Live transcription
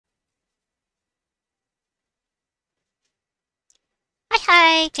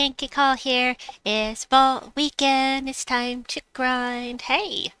Alright, Yankee Call here. It's ball weekend. It's time to grind.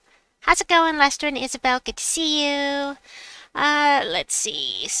 Hey, how's it going, Lester and Isabel? Good to see you. Let's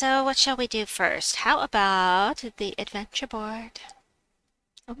see. So what shall we do first? How about the adventure board?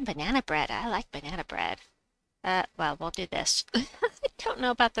 Oh, banana bread. I like banana bread. Well, we'll do this. I don't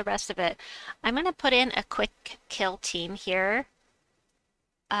know about the rest of it. I'm gonna put in a quick kill team here.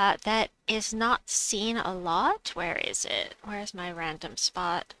 That is not seen a lot. Where is it? Where's my random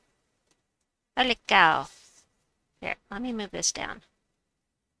spot? Holy cow. Here, let me move this down.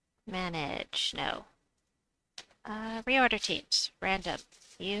 Manage. No. Reorder teams. Random.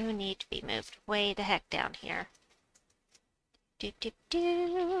 You need to be moved way the heck down here. Need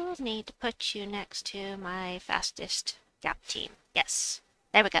to put you next to my fastest gap team. Yes.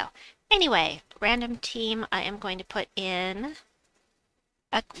 There we go. Anyway, random team I am going to put in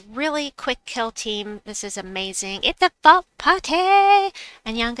a really quick kill team. This is amazing. It's a vault party!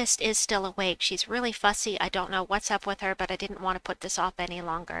 And youngest is still awake. She's really fussy. I don't know what's up with her, but I didn't want to put this off any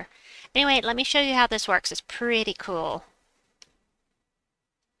longer. Anyway, let me show you how this works. It's pretty cool.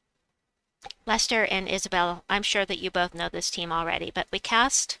 Lester and Isabel, I'm sure that you both know this team already, but we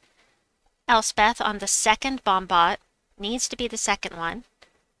cast Elspeth on the second Bombot. Needs to be the second one.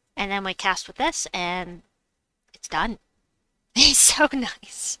 And then we cast with this, and it's done. It's so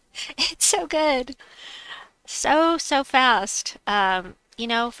nice. It's so good. So fast. You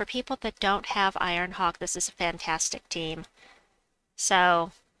know, for people that don't have Ironhawk, this is a fantastic team.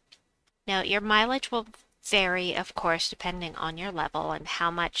 So, now your mileage will vary, of course, depending on your level and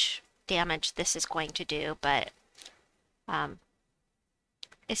how much damage this is going to do, but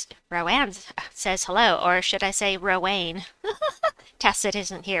Rowanne says hello, or should I say Rowanne? Tacit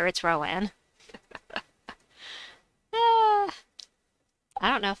isn't here, it's Rowanne. I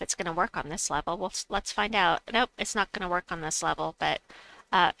don't know if it's going to work on this level. Well, let's find out. Nope, it's not going to work on this level, but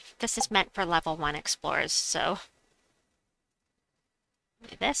this is meant for level 1 explorers, so...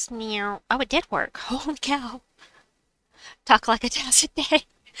 This near... Oh, it did work. Holy cow. Talk like a Tacit day.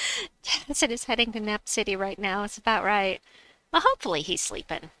 Tacit is heading to Nap City right now. It's about right. Well, hopefully he's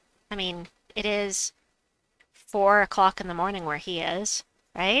sleeping. I mean, it is 4 o'clock in the morning where he is,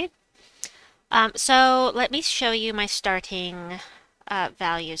 right? So let me show you my starting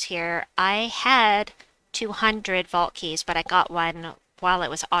values here. I had 200 vault keys, but I got one while it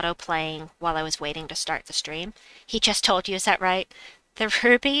was auto-playing while I was waiting to start the stream. He just told you, is that right? The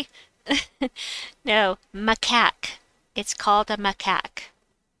ruby? No, macaque. It's called a macaque.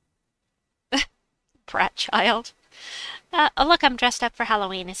 Brat child. Oh, look, I'm dressed up for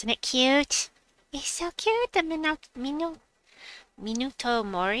Halloween. Isn't it cute? It's so cute. The Minuto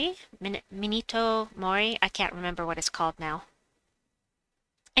Mori? Minito Mori? I can't remember what it's called now.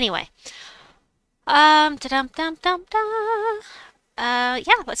 Anyway. Yeah,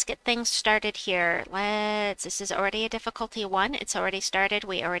 let's get things started here. This is already a difficulty 1. It's already started.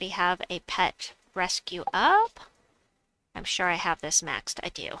 We already have a pet rescue up. I'm sure I have this maxed. I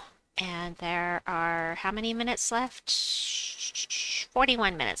do. And there are how many minutes left?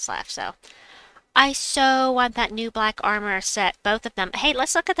 41 minutes left, so... I so want that new black armor set, both of them. Hey,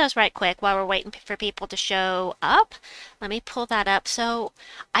 let's look at those right quick while we're waiting for people to show up. Let me pull that up. So,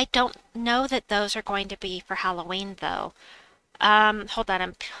 I don't know that those are going to be for Halloween, though. Hold on,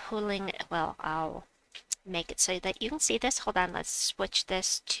 I'm pulling... Well, I'll make it so that you can see this. Hold on, let's switch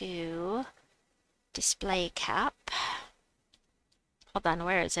this to display cap. Hold on,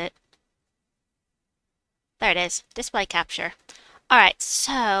 where is it? There it is, display capture. Alright,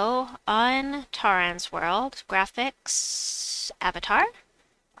 so on Taran's world, graphics, avatar.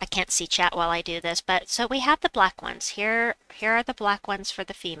 I can't see chat while I do this, but so we have the black ones. Here are the black ones for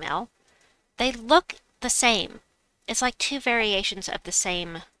the female. They look the same. It's like 2 variations of the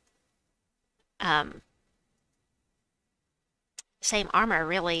same same armor,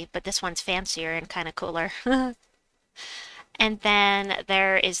 really, but this one's fancier and kind of cooler. And then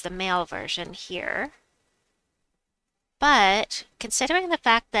there is the male version here. But, considering the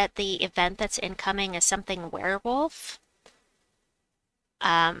fact that the event that's incoming is something werewolf,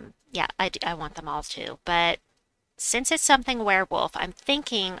 yeah, I want them all too. But, since it's something werewolf, I'm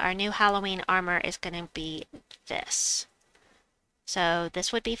thinking our new Halloween armor is going to be this. So,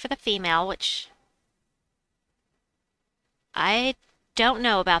 this would be for the female, which... I don't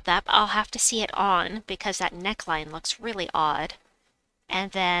know about that, but I'll have to see it on, because that neckline looks really odd.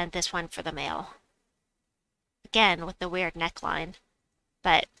 And then this one for the male. Again, with the weird neckline.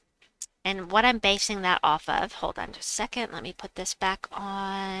 But, and what I'm basing that off of, hold on just a second, let me put this back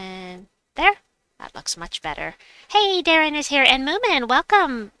on there. That looks much better. Hey, Darren is here, and Moomin,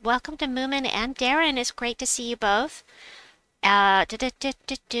 welcome! Welcome to Moomin and Darren, it's great to see you both.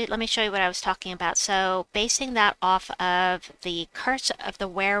 Let me show you what I was talking about. So, basing that off of the Curse of the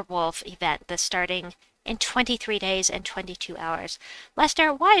Werewolf event that's starting in 23 days and 22 hours.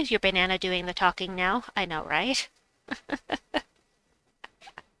 Lester, why is your banana doing the talking now? I know, right?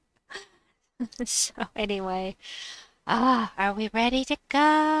 So, anyway, are we ready to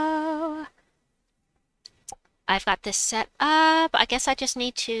go? I've got this set up. I guess I just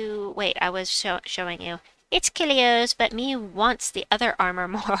need to... Wait, I was showing you. It's Kilio's, but me wants the other armor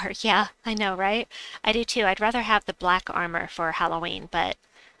more. Yeah, I know, right? I do too. I'd rather have the black armor for Halloween, but,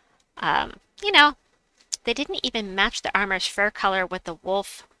 you know, they didn't even match the armor's fur color with the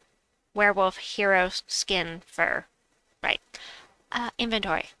werewolf hero skin fur. Right.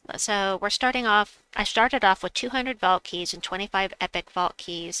 Inventory. So we're starting off, I started off with 200 vault keys and 25 epic vault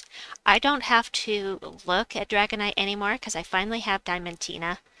keys. I don't have to look at Dragonite anymore because I finally have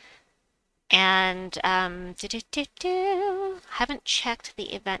Diamantina. And, haven't checked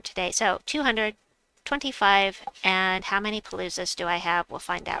the event today. So 225, and how many Paloozas do I have? We'll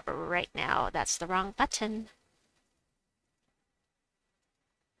find out right now. That's the wrong button.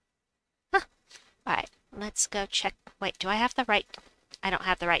 Huh. Alright, let's go check. Wait, do I have the right... I don't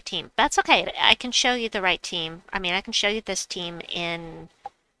have the right team. That's okay. I can show you the right team. I mean, I can show you this team in...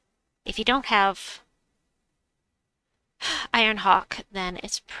 If you don't have Ironhawk, then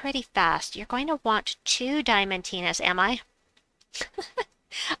it's pretty fast. You're going to want 2 Diamantinas, am I?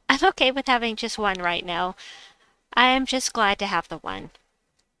 I'm okay with having just one right now. I'm just glad to have the one.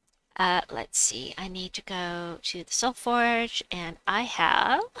 Let's see. I need to go to the Soul Forge, and I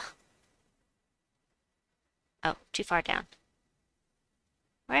have... Oh, too far down.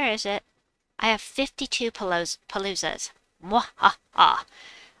 Where is it? I have 52 Paloozas. Mwahaha.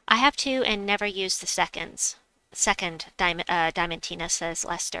 I have 2 and never use the second Diamantina, says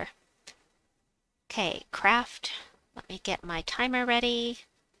Lester. Okay, craft. Let me get my timer ready.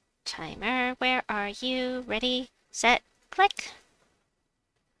 Timer, where are you? Ready, set, click.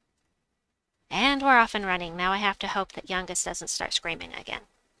 And we're off and running. Now I have to hope that Youngest doesn't start screaming again.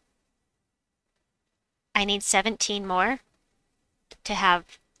 I need 17 more to have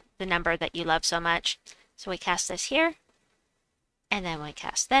the number that you love so much. So we cast this here, and then we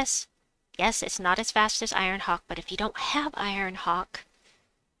cast this. Yes, it's not as fast as Ironhawk, but if you don't have Ironhawk,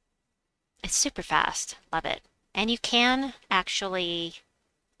 it's super fast. Love it. And you can actually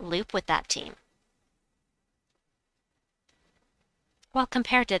loop with that team. Well,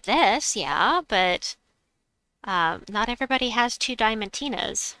 compared to this, yeah, but not everybody has 2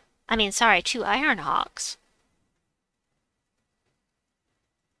 Diamantinas. I mean, sorry, 2 Ironhawks.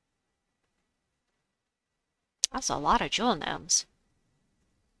 That's a lot of jewel gnomes.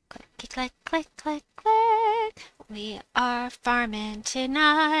 Click, click, click, click, click. We are farming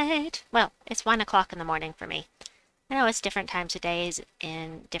tonight. Well, it's 1 o'clock in the morning for me. I know it's different times of days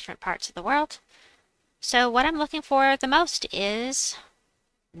in different parts of the world. So what I'm looking for the most is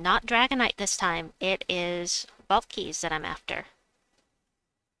not Dragonite this time. It is vault keys that I'm after.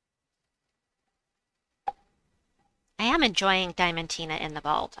 I am enjoying Diamantina in the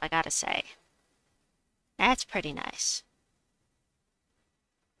vault, I gotta say. That's pretty nice.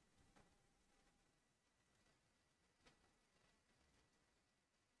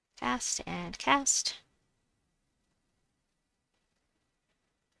 Cast and cast.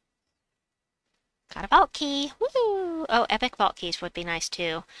 Got a vault key. Woo! Oh, epic vault keys would be nice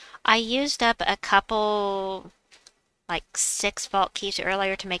too. I used up a couple, like 6 vault keys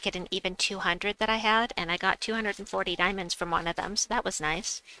earlier to make it an even 200 that I had, and I got 240 diamonds from one of them, so that was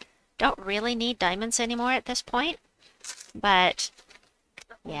nice. Don't really need diamonds anymore at this point, but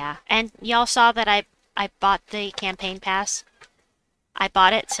yeah. And y'all saw that I bought the campaign pass. I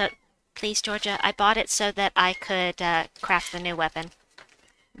bought it so, please Georgia, I bought it so that I could craft the new weapon.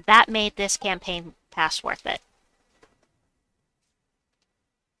 That made this campaign pass worth it.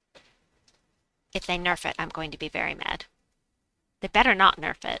 If they nerf it, I'm going to be very mad. They better not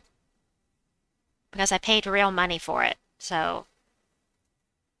nerf it, because I paid real money for it, so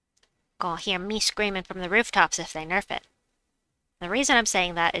gonna hear me screaming from the rooftops if they nerf it. The reason I'm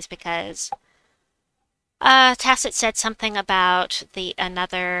saying that is because Tacit said something about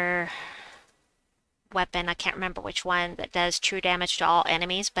another weapon, I can't remember which one, that does true damage to all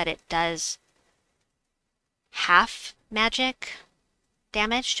enemies, but it does half magic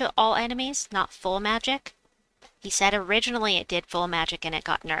damage to all enemies, not full magic. He said originally it did full magic and it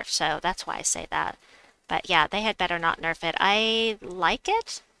got nerfed, so that's why I say that. But yeah, they had better not nerf it. I like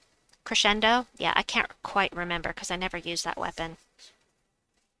it. Crescendo? Yeah, I can't quite remember because I never used that weapon.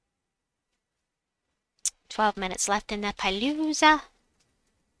 12 minutes left in the Palooza.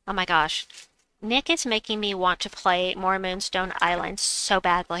 Oh my gosh. Nick is making me want to play more Moonstone Island so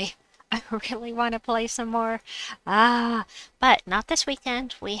badly. I really want to play some more. But not this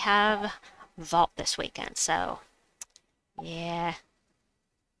weekend. We have Vault this weekend, so yeah.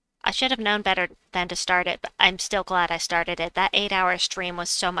 I should have known better than to start it, but I'm still glad I started it. That 8-hour stream was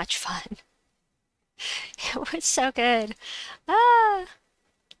so much fun. It was so good. Ah,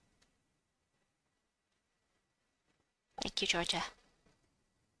 thank you, Georgia.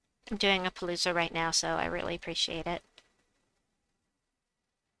 I'm doing a palooza right now, so I really appreciate it.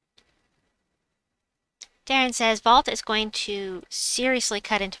 Darren says, Vault is going to seriously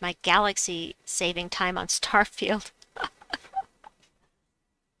cut into my galaxy saving time on Starfield.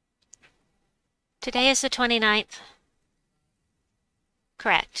 Today is the 29th.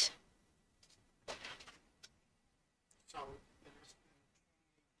 Correct.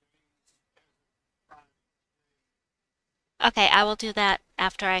 Okay, I will do that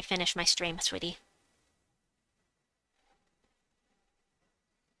after I finish my stream, sweetie.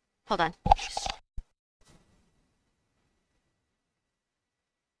 Hold on.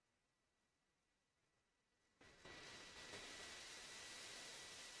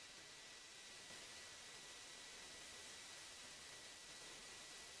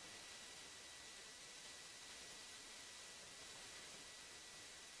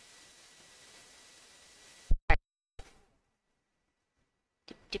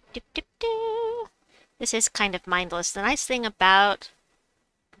 Dip, dip, dip, dip. This is kind of mindless. The nice thing about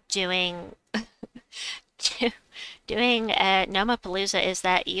doing doing Nomapalooza is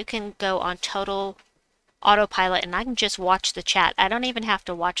that you can go on total autopilot and I can just watch the chat. I don't even have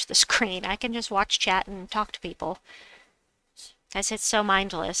to watch the screen. I can just watch chat and talk to people. Because it's so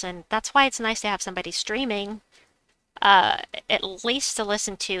mindless, and that's why it's nice to have somebody streaming at least to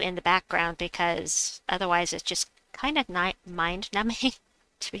listen to in the background, because otherwise it's just kind of mind-numbing,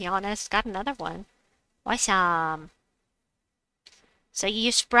 to be honest. Got another one. Awesome. So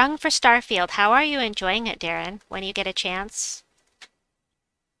you sprung for Starfield. How are you enjoying it, Darren, when you get a chance?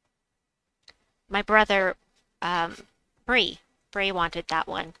 My brother, Bree wanted that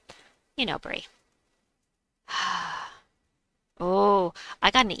one. You know Bree. Oh,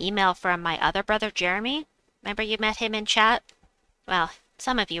 I got an email from my other brother, Jeremy. Remember you met him in chat? Well,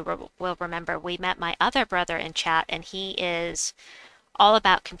 some of you will remember we met my other brother in chat, and he is all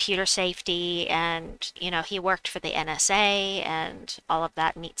about computer safety, and, you know, he worked for the NSA and all of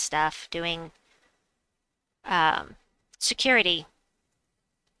that neat stuff, doing security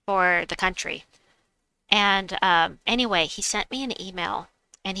for the country. And anyway, he sent me an email,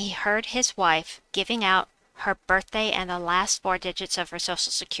 and he heard his wife giving out her birthday and the last 4 digits of her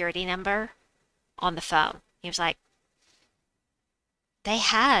social security number on the phone. He was like, they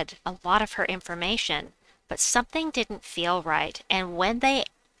had a lot of her information, but something didn't feel right. And when they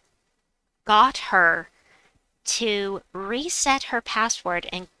got her to reset her password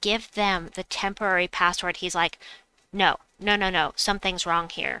and give them the temporary password, he's like, no, something's wrong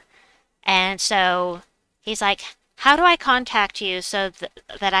here. And so he's like, how do I contact you so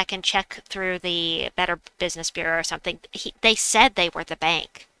that I can check through the Better Business Bureau or something? They said they were the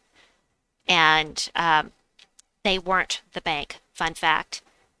bank, and they weren't the bank, fun fact.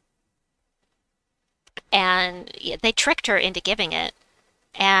 And they tricked her into giving it.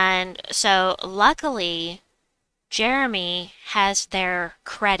 And so luckily, Jeremy has their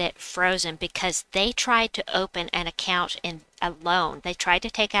credit frozen because they tried to open an account in a loan. They tried to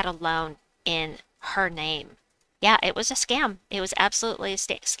take out a loan in her name. Yeah, it was a scam. It was absolutely a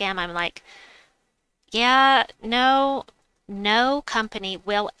scam. I'm like, yeah, no company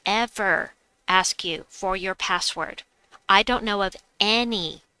will ever ask you for your password. I don't know of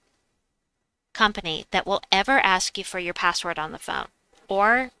any company that will ever ask you for your password on the phone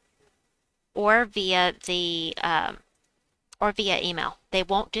or via the or via email. They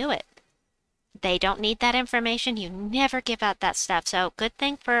won't do it. They don't need that information. You never give out that stuff. So good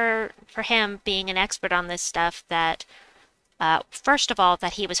thing for him being an expert on this stuff that first of all,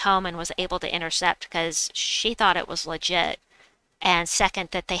 that he was home and was able to intercept because she thought it was legit. And second,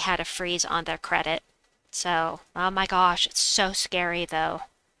 that they had a freeze on their credit. So, oh my gosh, it's so scary though.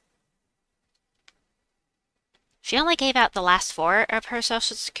 She only gave out the last 4 of her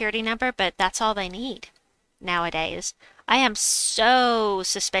social security number, but that's all they need nowadays. I am so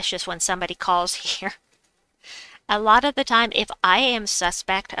suspicious when somebody calls here. A lot of the time, if I am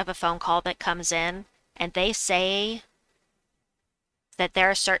suspect of a phone call that comes in and they say that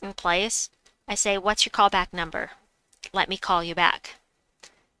they're a certain place, I say, what's your callback number? Let me call you back.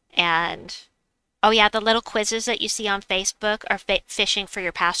 And, oh yeah, the little quizzes that you see on Facebook are phishing for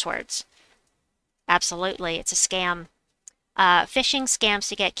your passwords. Absolutely, it's a scam. phishing scams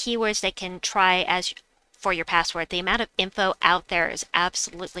to get keywords they can try as for your password. The amount of info out there is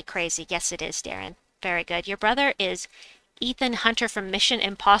absolutely crazy. Yes, it is, Darren. Very good. Your brother is Ethan Hunter from Mission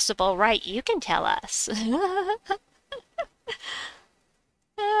Impossible, right? You can tell us.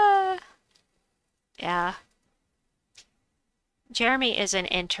 Yeah. Jeremy is an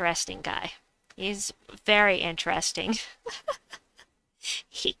interesting guy. He's very interesting.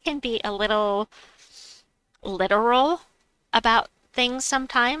 He can be a little literal about things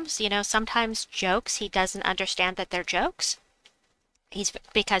sometimes. You know, sometimes jokes, he doesn't understand that they're jokes.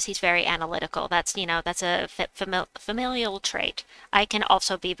 Because he's very analytical. That's, you know, that's a familial trait. I can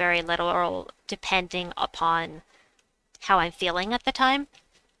also be very literal depending upon how I'm feeling at the time.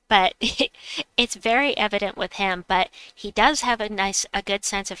 But it's very evident with him, but he does have a good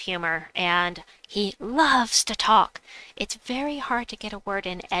sense of humor, and he loves to talk. It's very hard to get a word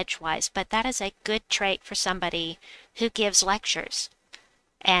in edgewise, but that is a good trait for somebody who gives lectures,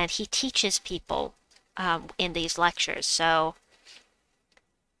 and he teaches people in these lectures. So,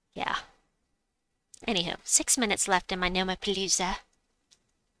 yeah. Anywho, 6 minutes left in my Nomapalooza.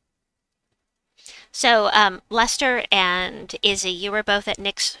 So, Lester and Izzy, you were both at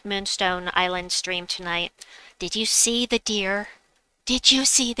Nick's Moonstone Island stream tonight. Did you see the deer? Did you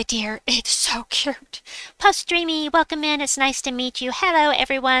see the deer? It's so cute. Post Dreamy, welcome in. It's nice to meet you. Hello,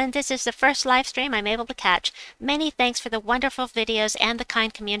 everyone. This is the first live stream I'm able to catch. Many thanks for the wonderful videos and the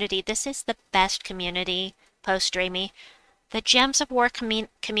kind community. This is the best community, Post Dreamy. The Gems of War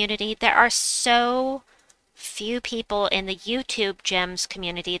community, there are so few people in the YouTube Gems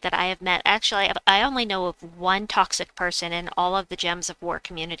community that I have met. Actually, I only know of one toxic person in all of the Gems of War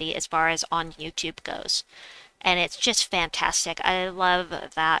community as far as on YouTube goes. And it's just fantastic. I love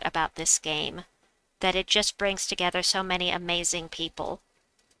that about this game, that it just brings together so many amazing people.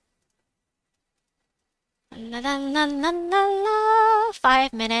 La la la la la la.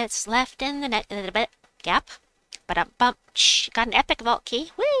 5 minutes left in the next little bit gap. But got an epic vault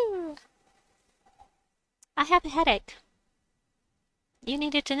key. Woo! I have a headache. You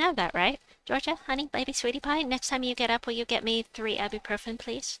needed to know that, right? Georgia, honey, baby, sweetie pie, next time you get up, will you get me 3 ibuprofen,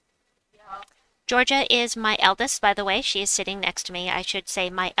 please? Yeah. Georgia is my eldest, by the way. She is sitting next to me. I should say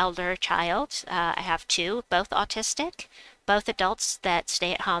my elder child. I have 2, both autistic, both adults that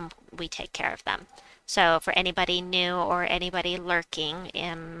stay at home. We take care of them. So for anybody new or anybody lurking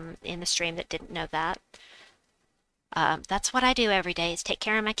in the stream that didn't know that, that's what I do every day, is take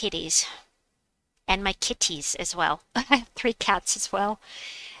care of my kitties. And my kitties as well. I have 3 cats as well.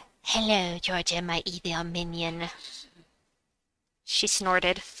 Hello, Georgia, my evil minion. She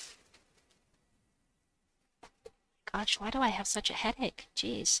snorted. Gosh, why do I have such a headache?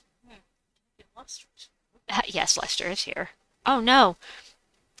 Jeez. Yes, Lester is here. Oh no!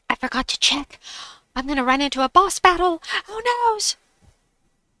 I forgot to check. I'm gonna run into a boss battle. Oh noes!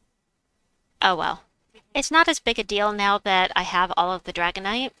 Oh well. It's not as big a deal now that I have all of the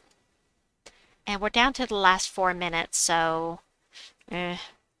Dragonite. And we're down to the last 4 minutes, so I'm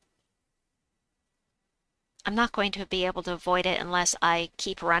not going to be able to avoid it unless I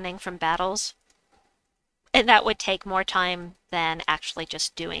keep running from battles. And that would take more time than actually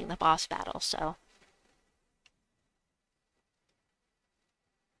just doing the boss battle, so.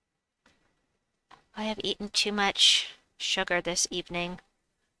 I have eaten too much sugar this evening.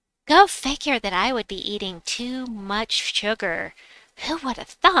 Go figure that I would be eating too much sugar. Who would have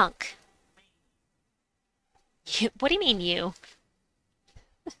thunk? What do you mean, you?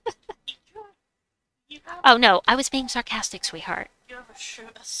 Oh, no, I was being sarcastic, sweetheart. You have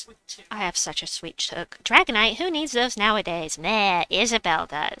a sweet tooth. I have such a sweet tooth. Dragonite, who needs those nowadays? Nah, Isabel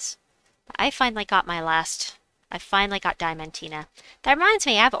does. I finally got Diamantina. That reminds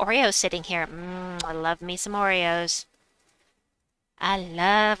me, I have Oreos sitting here. I love me some Oreos. I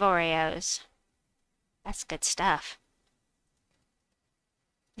love Oreos. That's good stuff.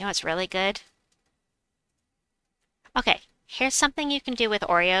 You know what's really good? Okay, here's something you can do with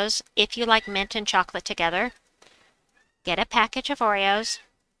Oreos. If you like mint and chocolate together, get a package of Oreos,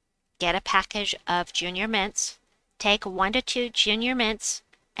 get a package of Junior Mints, take 1 to 2 Junior Mints,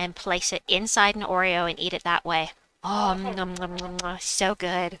 and place it inside an Oreo and eat it that way. Oh, so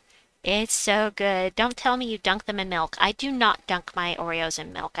good. It's so good. Don't tell me you dunk them in milk. I do not dunk my Oreos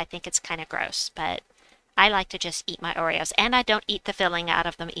in milk. I think it's kind of gross, but I like to just eat my Oreos. And I don't eat the filling out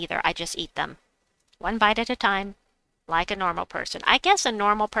of them either. I just eat them 1 bite at a time, like a normal person. I guess a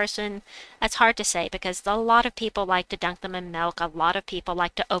normal person, that's hard to say because a lot of people like to dunk them in milk. A lot of people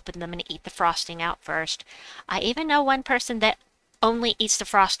like to open them and eat the frosting out first. I even know one person that only eats the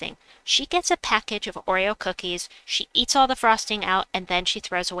frosting. She gets a package of Oreo cookies, she eats all the frosting out, and then she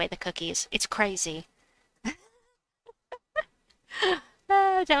throws away the cookies. It's crazy.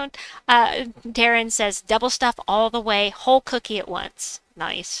 Don't. Darren says double stuff all the way, whole cookie at once.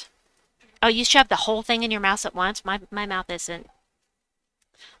 Nice. Oh, you shove the whole thing in your mouth at once? My mouth isn't.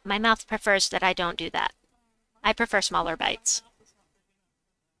 My mouth prefers that I don't do that. I prefer smaller bites.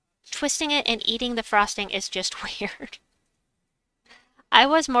 Twisting it and eating the frosting is just weird. I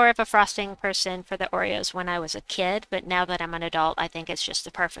was more of a frosting person for the Oreos when I was a kid, but now that I'm an adult, I think it's just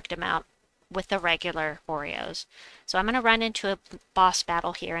the perfect amount with the regular Oreos. So I'm going to run into a boss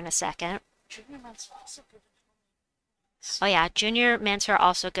battle here in a second. Junior mints are also good. Oh yeah, junior mints are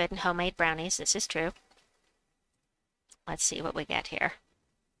also good in homemade brownies. This is true. Let's see what we get here.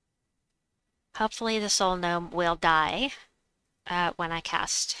 Hopefully the soul gnome will die when I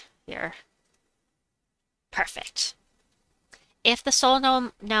cast here. Perfect. If the soul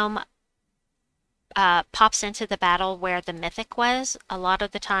gnome pops into the battle where the mythic was, a lot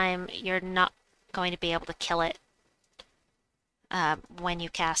of the time you're not going to be able to kill it when you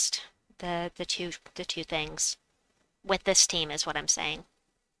cast the two things. With this team is what I'm saying.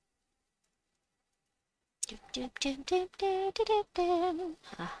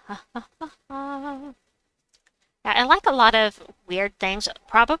 I like a lot of weird things.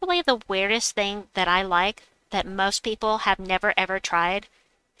 Probably the weirdest thing that I like that most people have never ever tried.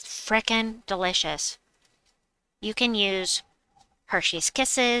 Frickin' delicious. You can use Hershey's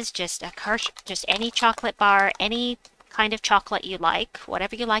Kisses, just any chocolate bar, any kind of chocolate you like,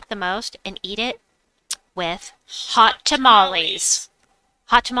 whatever you like the most, and eat it with hot tamales.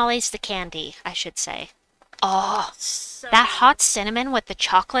 Hot tamales, the candy, I should say. Oh, So that hot cinnamon with the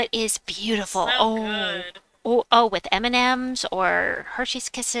chocolate is beautiful. So good. Oh, with M&Ms or Hershey's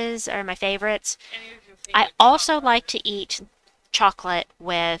Kisses are my favorites. Any of your I favorite also chocolate? like to eat chocolate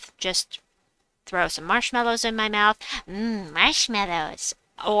with just throw some marshmallows in my mouth. Marshmallows.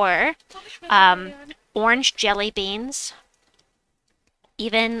 Or Marshmallow orange jelly beans.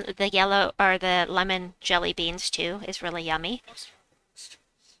 Even the yellow or the lemon jelly beans too is really yummy.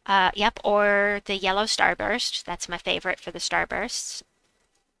 Yep, or the yellow starburst. That's my favorite for the starbursts.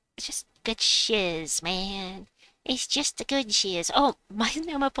 It's just good shiz, man. It's just a good shiz. Oh, my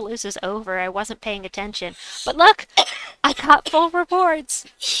Nomapalooza's over. I wasn't paying attention. But look, I got full rewards.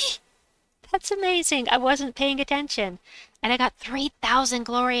 That's amazing. I wasn't paying attention. And I got 3,000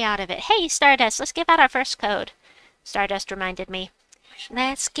 glory out of it. Hey, Stardust, let's give out our first code. Stardust reminded me.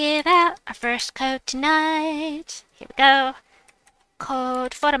 Let's give out our first code tonight. Here we go.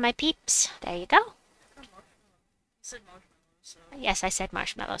 Code for my peeps. There you go. You said marshmallow, so Yes, I said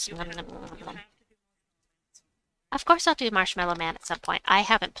marshmallows. you Nom, have nom, to nom, do nom. marshmallow. Of course I'll do Marshmallow Man at some point. I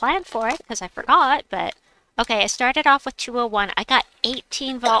haven't planned for it because I forgot, but... Okay, I started off with 201. I got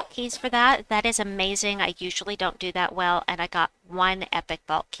 18 vault keys for that. That is amazing. I usually don't do that well, and I got 1 epic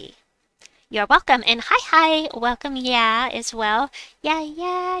vault key. You're welcome, and hi, welcome, yeah, as well.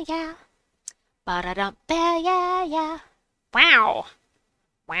 Yeah. Ba-da-dum, yeah. Wow.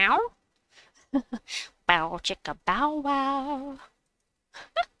 Wow. Bow, chicka, bow, wow.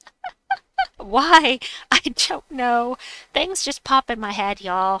 Why? I don't know. Things just pop in my head,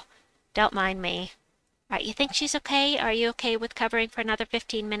 y'all. Don't mind me. Alright, you think she's okay? Are you okay with covering for another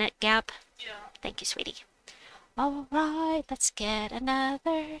 15-minute gap? Yeah. Thank you, sweetie. Alright, let's get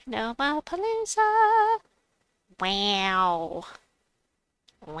another Nomapalooza. Wow.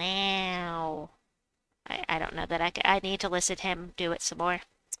 I don't know that I need to listen to him do it some more.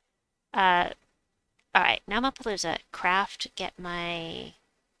 Alright, Nomapalooza. Craft, get my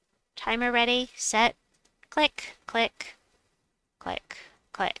timer ready, set, click.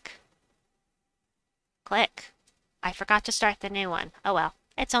 I forgot to start the new one. Oh well,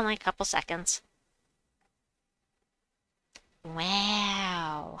 it's only a couple seconds.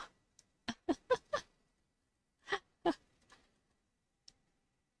 Wow.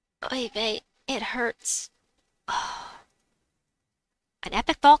 Oy vey, it hurts. Oh. An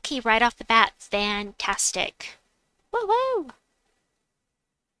epic vault key right off the bat. Fantastic. Woo-woo!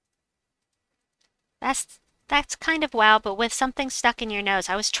 That's kind of wow, but with something stuck in your nose.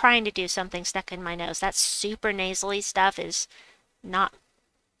 I was trying to do something stuck in my nose. That super nasally stuff is not...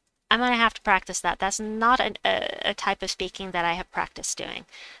 I'm going to have to practice that. That's not a type of speaking that I have practiced doing.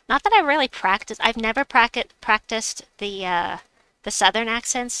 Not that I really practice. I've never practiced the southern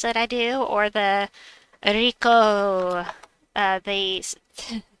accents that I do, or the Rico, the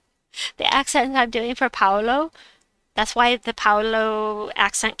accent I'm doing for Paolo. That's why the Paolo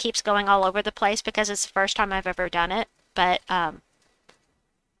accent keeps going all over the place, because it's the first time I've ever done it. But,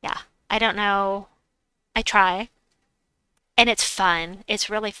 yeah, I don't know. I try. And it's fun. It's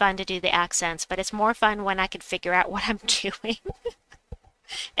really fun to do the accents, but it's more fun when I can figure out what I'm doing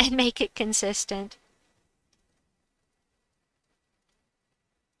and make it consistent.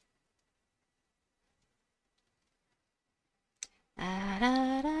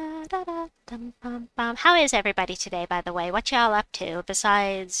 How is everybody today, by the way? What y'all up to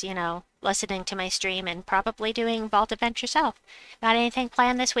besides, listening to my stream and probably doing vault events yourself? Got anything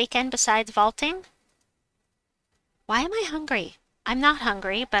planned this weekend besides vaulting? Why am I hungry? I'm not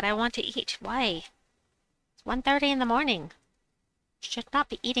hungry, but I want to eat. Why? It's 1:30 in the morning. Should not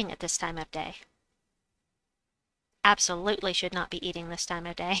be eating at this time of day. Absolutely should not be eating this time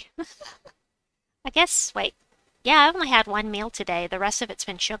of day. I guess, wait. Yeah, I only had one meal today. The rest of it's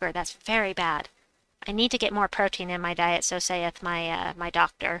been sugar. That's very bad. I need to get more protein in my diet, so saith my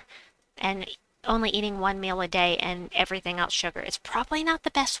doctor. And only eating one meal a day and everything else sugar is probably not the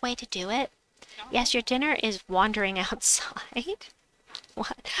best way to do it. Yes, your dinner is wandering outside.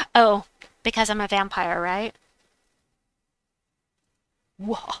 What? Oh, because I'm a vampire, right?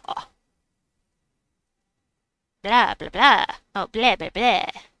 Whoa. Blah, blah, blah. Oh, blah, blah, blah.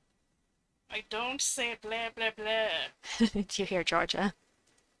 I don't say blah blah blah. Did you hear Georgia?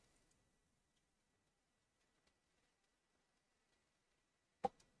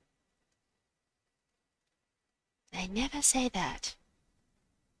 I never say that.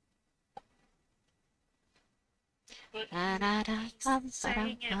 But Da-da-da,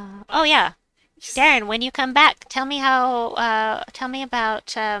 saying it. Oh yeah, Darren, when you come back, tell me tell me about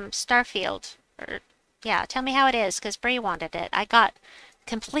Starfield. Or yeah, tell me how it is, because Bree wanted it. I got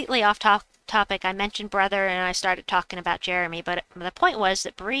completely off topic. I mentioned brother, and I started talking about Jeremy, but the point was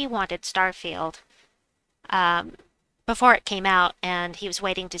that Bree wanted Starfield before it came out, and he was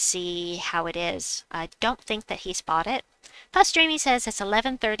waiting to see how it is. I don't think that he's bought it. Plus, Dreamy says it's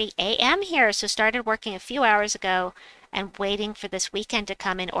 11:30 a.m. here, so started working a few hours ago and waiting for this weekend to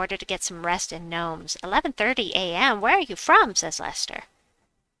come in order to get some rest in Gnomes. 11:30 a.m. Where are you from? Says Lester.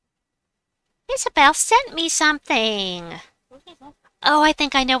 Isabel sent me something. Oh, I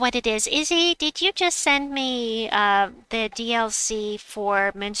think I know what it is. Izzy, did you just send me the DLC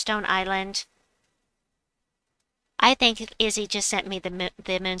for Moonstone Island? I think Izzy just sent me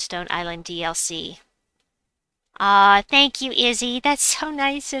the Moonstone Island DLC. Ah, thank you, Izzy. That's so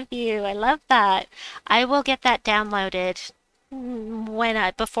nice of you. I love that. I will get that downloaded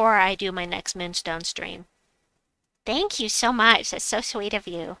before I do my next Moonstone stream. Thank you so much. That's so sweet of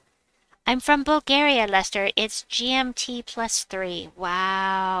you. I'm from Bulgaria, Lester. It's GMT +3.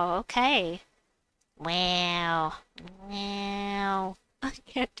 Wow. Okay. Wow. Wow. I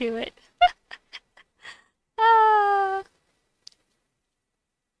can't do it. Ah.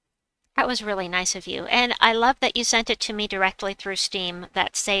 That was really nice of you. And I love that you sent it to me directly through Steam.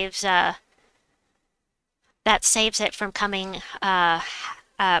 That saves it from coming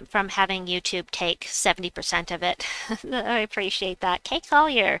from having YouTube take 70% of it. I appreciate that. Kay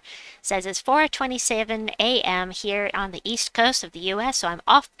Collier says it's 4:27 a.m. here on the East Coast of the US, so I'm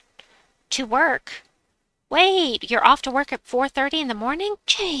off to work. Wait, you're off to work at 4:30 in the morning?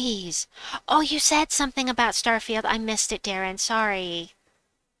 Jeez. Oh, you said something about Starfield. I missed it, Darren. Sorry.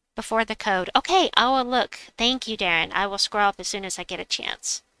 Before the code. Okay, I will look. Thank you, Darren. I will scroll up as soon as I get a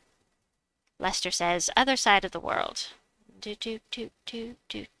chance. Lester says, other side of the world. Do, do, do, do,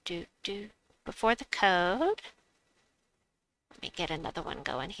 do, do, do. Before the code. Let me get another one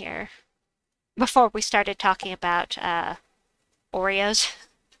going here. Before we started talking about Oreos.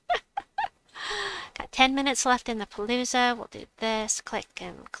 Got 10 minutes left in the Palooza. We'll do this. Click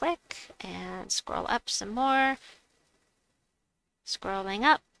and scroll up some more. Scrolling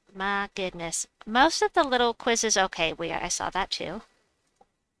up. My goodness. Most of the little quizzes, okay, I saw that too.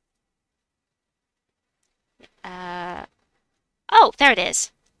 Oh, there it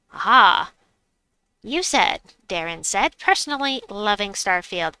is. Aha. You said, Darren said, personally loving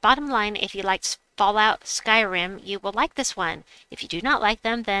Starfield. Bottom line, if you liked Fallout, Skyrim, you will like this one. If you do not like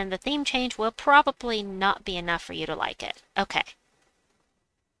them, then the theme change will probably not be enough for you to like it. Okay.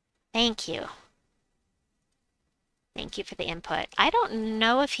 Thank you. Thank you for the input. I don't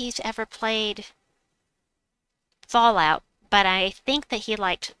know if he's ever played Fallout, but I think that he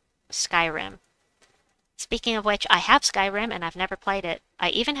liked Skyrim. Speaking of which, I have Skyrim and I've never played it. I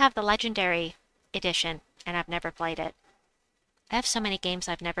even have the Legendary Edition and I've never played it. I have so many games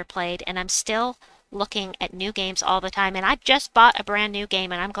I've never played and I'm still looking at new games all the time. And I just bought a brand new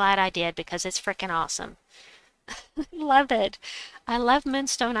game and I'm glad I did because it's freaking awesome. I love it. I love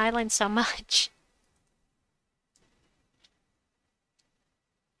Moonstone Island so much.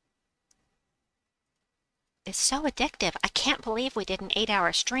 It's so addictive. I can't believe we did an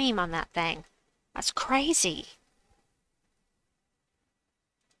 8-hour stream on that thing. That's crazy.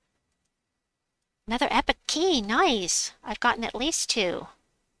 Another epic key. Nice. I've gotten at least 2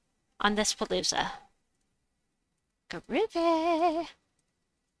 on this Palooza. Groovy.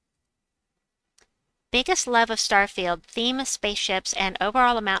 Biggest love of Starfield, theme, spaceships, and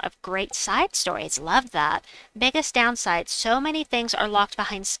overall amount of great side stories. Love that. Biggest downside, so many things are locked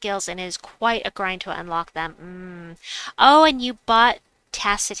behind skills and it is quite a grind to unlock them. Oh, and you bought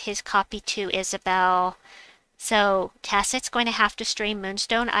Tacit his copy too, Isabel. So Tacit's going to have to stream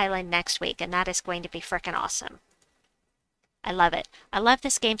Moonstone Island next week, and that is going to be frickin' awesome. I love it. I love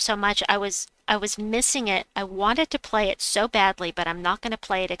this game so much. I was missing it. I wanted to play it so badly, but I'm not going to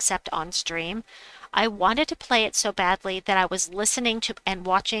play it except on stream. I wanted to play it so badly that I was listening to and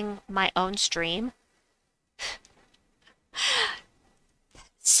watching my own stream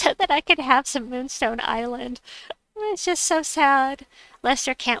so that I could have some Moonstone Island. It's just so sad.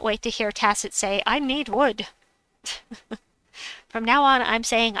 Lester can't wait to hear Tacit say, I need wood. From now on, I'm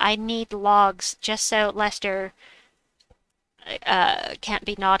saying I need logs just so Lester can't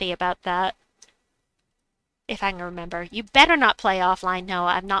be naughty about that. If I can remember. You better not play offline. No,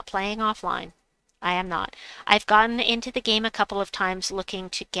 I'm not playing offline. I am not. I've gotten into the game a couple of times looking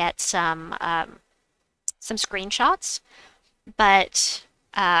to get some screenshots, but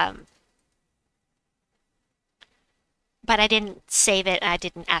I didn't save it and I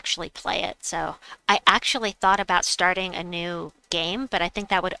didn't actually play it. So I actually thought about starting a new game, but I think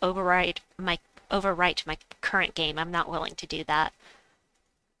that would overwrite my current game. I'm not willing to do that.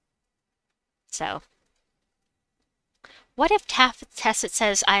 So what if Tacit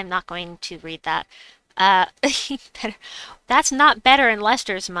says I am not going to read that? That's not better in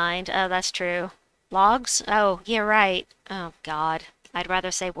Lester's mind. Oh, that's true. Logs? Oh, you're right. Oh, God. I'd rather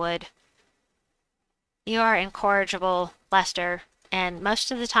say wood. You are incorrigible, Lester, and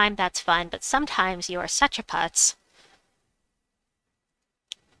most of the time that's fun, but sometimes you are such a putz.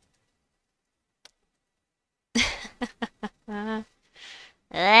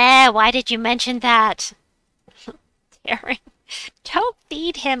 Why did you mention that? Darren, don't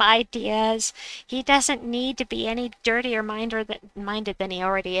feed him ideas. He doesn't need to be any dirtier minded than he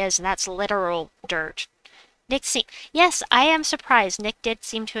already is, and that's literal dirt. Yes, I am surprised. Nick did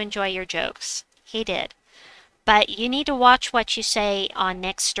seem to enjoy your jokes. He did. But you need to watch what you say on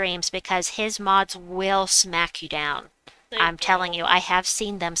Nick's streams because his mods will smack you down. I'm telling you, I have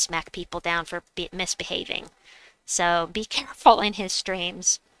seen them smack people down for misbehaving. So be careful in his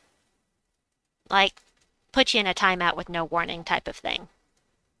streams. Like, put you in a timeout with no warning type of thing.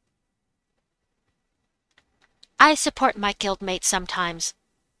 I support my guildmate sometimes.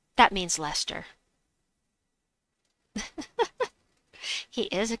 That means Lester. He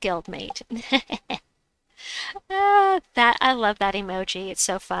is a guildmate. I love that emoji. It's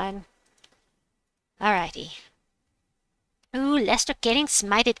so fun. Alrighty. Ooh, Lester getting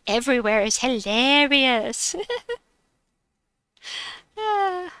smited everywhere is hilarious.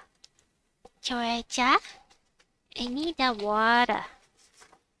 Georgia, I need the water.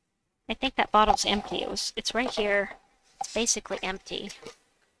 I think that bottle's empty. It's right here. It's basically empty.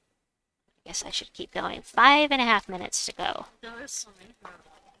 I guess I should keep going. 5.5 minutes to go.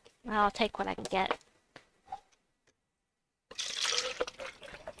 Well, I'll take what I can get.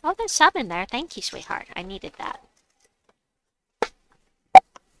 Oh, there's some in there. Thank you, sweetheart. I needed that.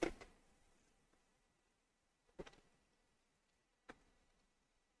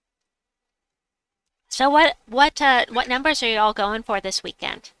 So what numbers are you all going for this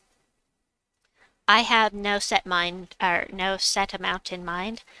weekend? I have no set amount in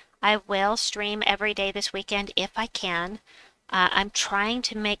mind. I will stream every day this weekend if I can. I'm trying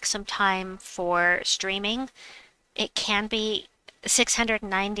to make some time for streaming. It can be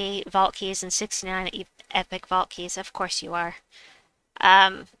 690 vault keys and 69 epic vault keys. Of course you are.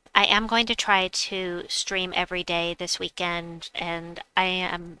 I am going to try to stream every day this weekend, and I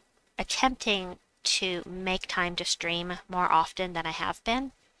am attempting to make time to stream more often than I have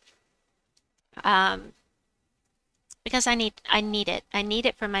been. Because I need it. I need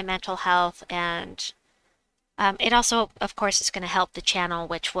it for my mental health, and it also, of course, is going to help the channel,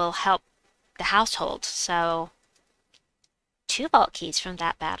 which will help the household. So 2 vault keys from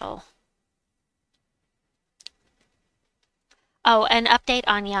that battle. Oh, an update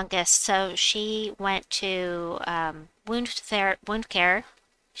on youngest. So she went to wound care.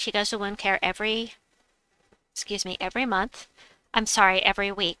 She goes to wound care every month. I'm sorry,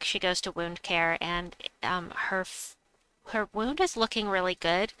 every week she goes to wound care, and her wound is looking really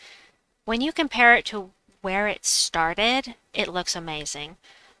good. When you compare it to where it started, it looks amazing.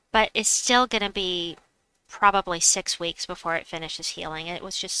 But it's still going to be probably 6 weeks before it finishes healing. It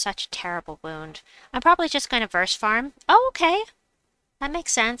was just such a terrible wound. I'm probably just going to verse farm. Oh, okay. That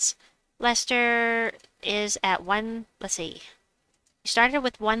makes sense. Lester is at let's see. You started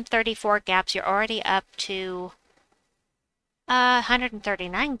with 134 gaps. You're already up to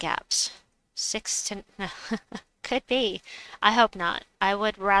 139 gaps. 6 to... Could be. I hope not. I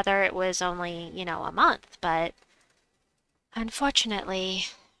would rather it was only, you know, a month, but unfortunately...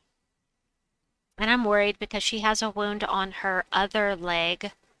 And I'm worried because she has a wound on her other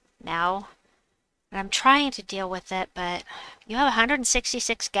leg now. And I'm trying to deal with it, but you have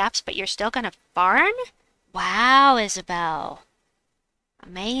 166 gaps, but you're still gonna farm? Wow, Isabel.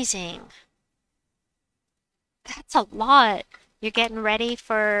 Amazing. That's a lot. You're getting ready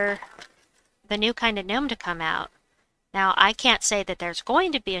for the new kind of gnome to come out. Now, I can't say that there's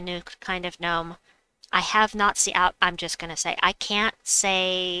going to be a new kind of gnome. I have not seen out. I'm just going to say I can't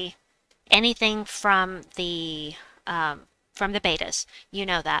say anything from the betas. You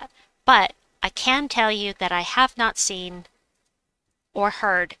know that. But I can tell you that I have not seen or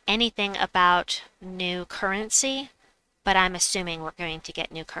heard anything about new currency, but I'm assuming we're going to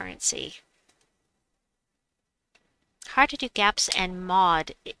get new currency. Hard to do gaps and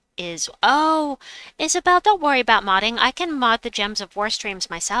mod is... Oh, Isabel, don't worry about modding. I can mod the Gems of War streams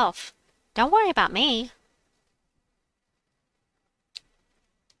myself. Don't worry about me.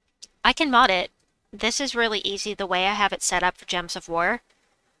 I can mod it. This is really easy the way I have it set up for Gems of War.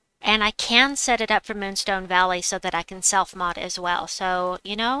 And I can set it up for Moonstone Valley so that I can self-mod as well. So,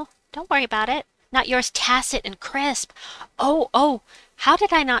 you know, don't worry about it. Not yours, Tacit and Crisp. Oh, how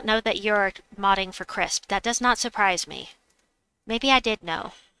did I not know that you're modding for Crisp? That does not surprise me. Maybe I did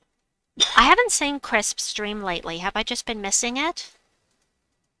know. I haven't seen Crisp stream lately. Have I just been missing it?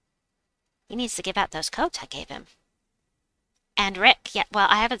 He needs to give out those codes I gave him. And Rick. Yeah, well,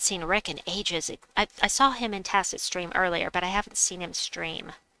 I haven't seen Rick in ages. I saw him in Tacit stream earlier, but I haven't seen him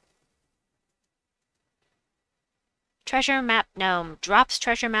stream. Treasure map gnome. Drops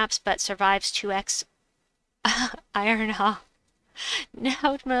treasure maps but survives 2x Ironhawk.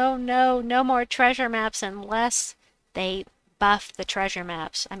 No more treasure maps unless they buff the treasure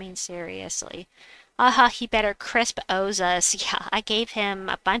maps. I mean, seriously. He better. Crisp owes us. Yeah, I gave him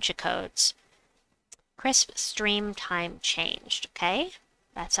a bunch of codes. Crisp stream time changed, okay?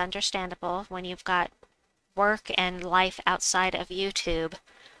 That's understandable when you've got work and life outside of YouTube.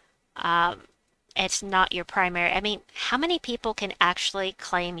 It's not your primary. I mean, how many people can actually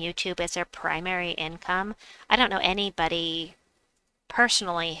claim YouTube as their primary income? I don't know anybody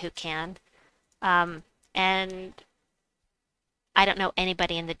personally who can. And I don't know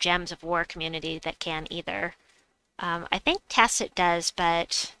anybody in the Gems of War community that can either. I think Tacit does,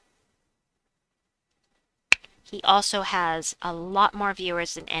 but he also has a lot more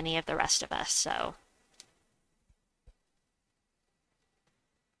viewers than any of the rest of us, so...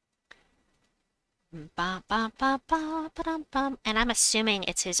 And I'm assuming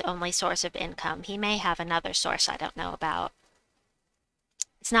it's his only source of income. He may have another source I don't know about.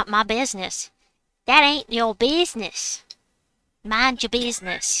 It's not my business. That ain't your business. Mind your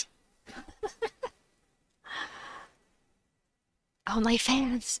business.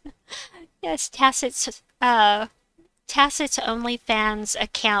 OnlyFans. Yes, Tacit's OnlyFans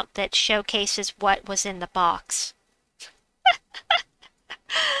account that showcases what was in the box.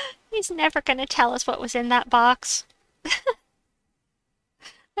 He's never going to tell us what was in that box.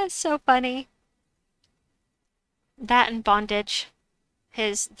 That's so funny. That and bondage.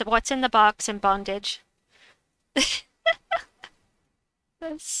 What's in the box and bondage.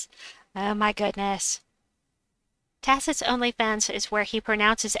 Oh my goodness. Tacit's OnlyFans is where he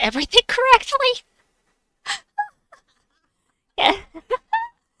pronounces everything correctly. Yeah.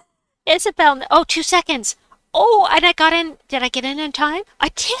 Isabel, oh, 2 seconds. Oh, and I got in. Did I get in time? I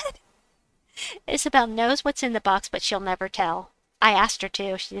did. Isabel knows what's in the box, but she'll never tell. I asked her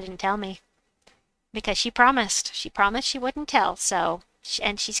to. She didn't tell me. Because she promised. She promised she wouldn't tell, so...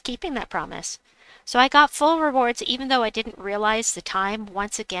 And she's keeping that promise. So I got full rewards even though I didn't realize the time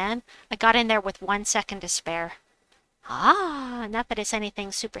once again. I got in there with 1 second to spare. Not that it's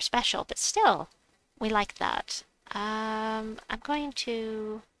anything super special, but still. We like that. I'm going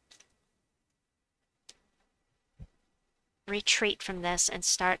to... retreat from this and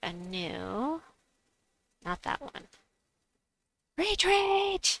start a new... Not that one.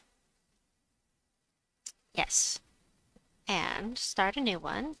 Retreat! Yes. And start a new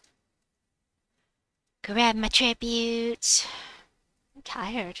one. Grab my tributes. I'm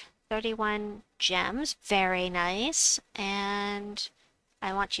tired. 31 gems. Very nice. And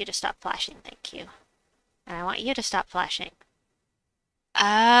I want you to stop flashing. Thank you. And I want you to stop flashing.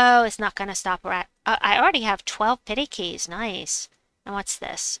 Oh, it's not going to stop right. I already have 12 pity keys. Nice. And what's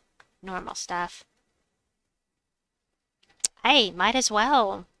this? Normal stuff. Hey, might as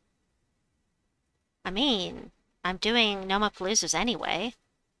well. I mean, I'm doing Nomapaloozas anyway.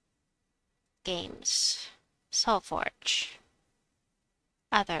 Games. Soulforge.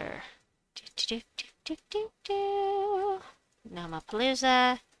 Other. do, do, do, do, do.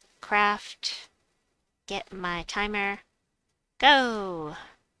 Nomapalooza. Craft. Get my timer. Go!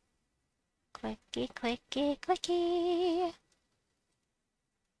 Clicky, clicky, clicky.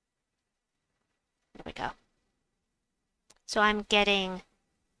 There we go. So I'm getting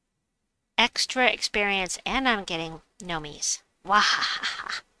extra experience and I'm getting nomies.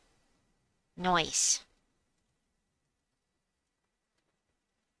 Wahahaha. Noise.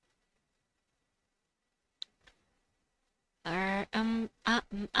 Uh, um, uh,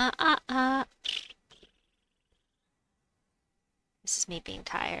 uh, uh, uh. This is me being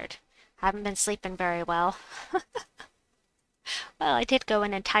tired. Haven't been sleeping very well. Well, I did go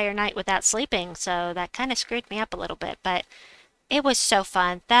an entire night without sleeping, so that kind of screwed me up a little bit, but it was so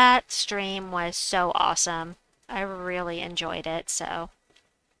fun. That stream was so awesome. I really enjoyed it, so.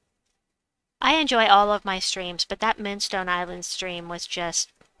 I enjoy all of my streams, but that Moonstone Island stream was just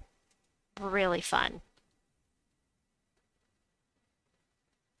really fun.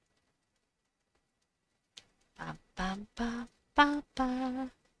 Bum, bum, bum, bum,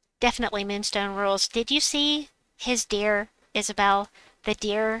 bum. Definitely Moonstone rules. Did you see his deer, Isabel? The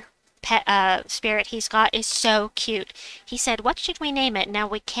deer pet spirit he's got is so cute. He said, "What should we name it?" Now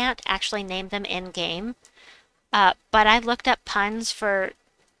we can't actually name them in game, but I looked up puns for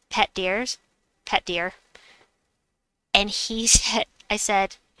pet deer, and he said, I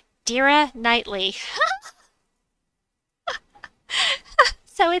said, Dira Knightley.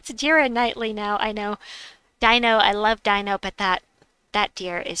 So it's Dira Knightley now. I know. Dino, I love Dino, but that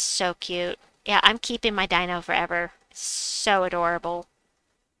deer is so cute. Yeah, I'm keeping my Dino forever. So adorable.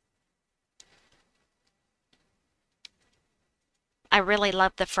 I really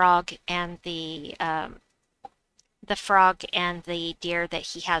love the frog and the deer that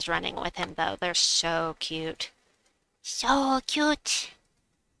he has running with him though. They're so cute. So cute.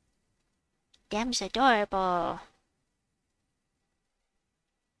 Them's adorable.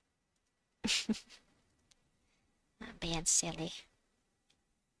 I'm being silly.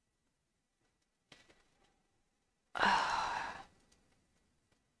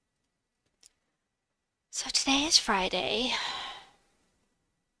 So today is Friday.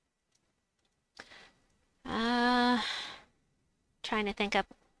 Trying to think of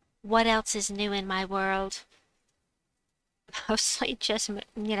what else is new in my world. Mostly just,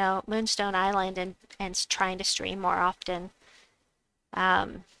 Moonstone Island and trying to stream more often.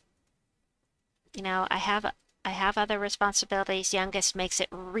 Um, I have other responsibilities. Youngest makes it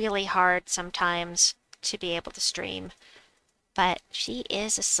really hard sometimes to be able to stream. But she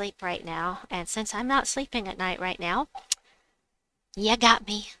is asleep right now, and since I'm not sleeping at night right now, you got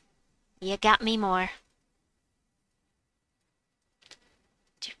me. You got me more.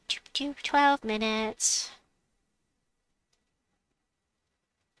 12 minutes.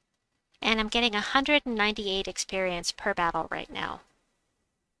 And I'm getting 198 experience per battle right now.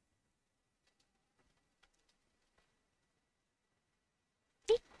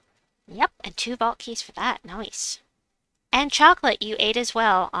 Yep, and 2 vault keys for that. Nice. And chocolate you ate as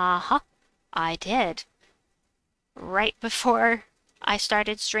well. Uh-huh. I did. Right before I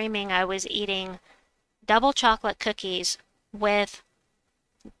started streaming, I was eating double chocolate cookies with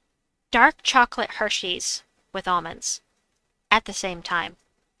dark chocolate Hershey's with almonds at the same time.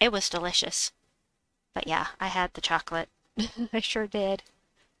 It was delicious. But yeah, I had the chocolate. I sure did.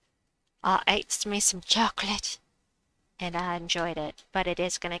 I ate me some chocolate. And I enjoyed it. But it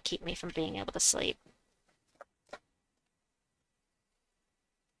is going to keep me from being able to sleep.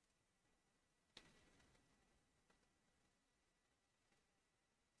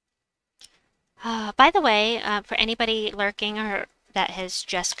 By the way, for anybody lurking or that has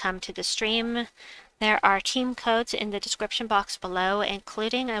just come to the stream, there are team codes in the description box below,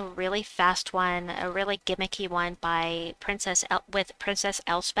 including a really fast one, a really gimmicky one by Princess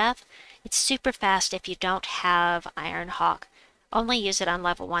Elspeth. It's super fast if you don't have Ironhawk. Only use it on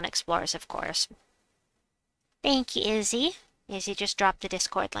level 1 explorers, of course. Thank you, Izzy. Izzy just dropped the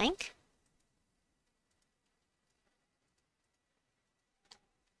Discord link.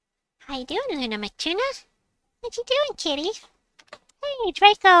 How you doing, Luna McTuna? What you doing, kitty? Hey,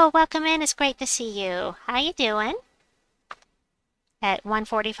 Draco, welcome in. It's great to see you. How you doing? At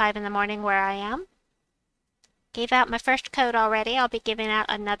 1:45 in the morning where I am. Gave out my first code already. I'll be giving out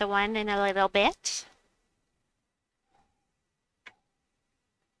another one in a little bit.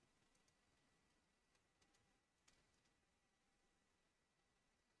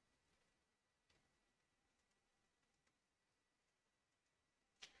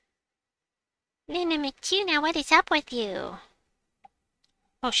 Luna McTuna, what is up with you?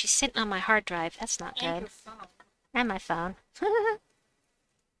 Oh, she's sitting on my hard drive. That's not good. And your phone. And my phone.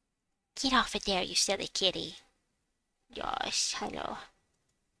 Get off of there, you silly kitty. Yes, hello.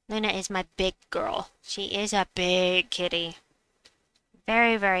 Luna is my big girl. She is a big kitty.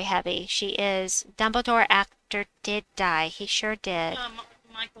 Very, very heavy. She is. Dumbledore actor did die. He sure did.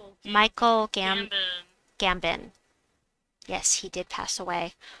 Michael Gambon. Yes, he did pass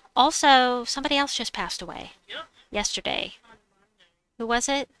away. Also, somebody else just passed away. Yep. Yesterday. Who was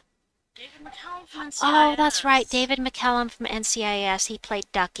it? David McCallum from NCIS. Oh, that's right. David McCallum from NCIS. He played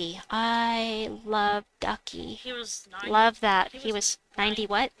Ducky. I love Ducky. He was 90. Love that. He was 90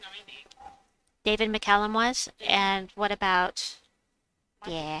 what? 90. David McCallum was? And what about...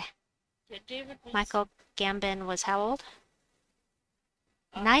 Michael, Yeah. David was, Michael Gambon was how old?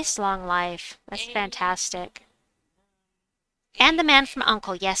 Nice long life. That's fantastic. And the Man from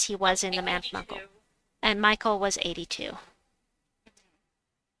U.N.C.L.E. Yes, he was in the Man from U.N.C.L.E. And Michael was 82.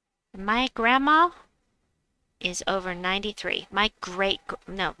 My grandma is over 93. My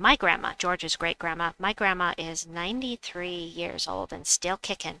grandma, George's great grandma, my grandma is 93 years old and still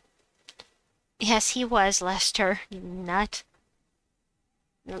kicking. Yes, he was, Lester, you nut.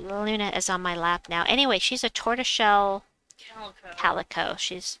 Luna is on my lap now. Anyway, she's a tortoiseshell calico.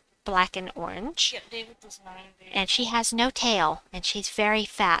 She's black and orange. Yeah, David was 90. And she has no tail, and she's very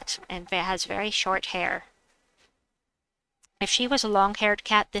fat and has very short hair. If she was a long-haired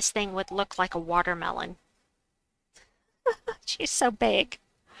cat, this thing would look like a watermelon. She's so big.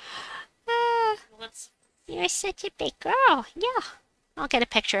 You're such a big girl. Yeah. I'll get a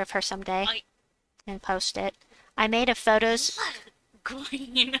picture of her someday and post it. I made a photos...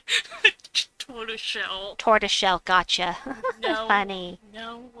 Green tortoiseshell. Tortoiseshell, gotcha. No, funny.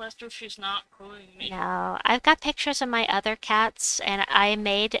 No, Lester, she's not green. No, I've got pictures of my other cats, and I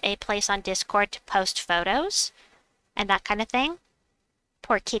made a place on Discord to post photos and that kind of thing.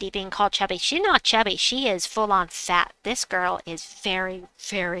 Poor kitty being called chubby. She's not chubby. She is full-on fat. This girl is very,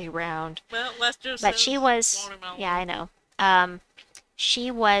 very round. Well, Lester But she was... watermelon. Yeah, I know.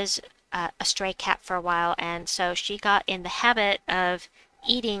 She was a stray cat for a while, and so she got in the habit of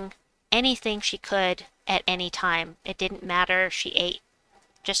eating anything she could at any time. It didn't matter. She ate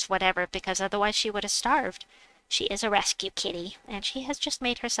just whatever, because otherwise she would have starved. She is a rescue kitty, and she has just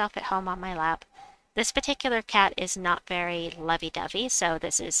made herself at home on my lap. This particular cat is not very lovey-dovey, so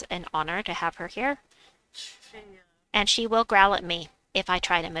this is an honor to have her here. And she will growl at me if I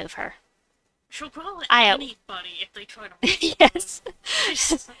try to move her. She'll growl at I- anybody if they try to move her. Yes.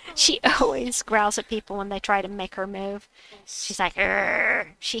 She always growls at people when they try to make her move. She's like,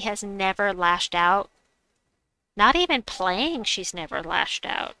 "Urgh." She has never lashed out. Not even playing, she's never lashed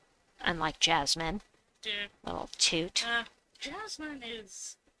out. Unlike Jasmine. Dude. Little toot. Jasmine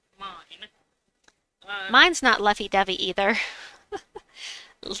is mine. Mine's not lovey-dovey either.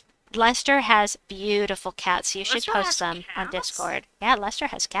 Lester has beautiful cats. You should Lester post has some on cats? Discord. Yeah, Lester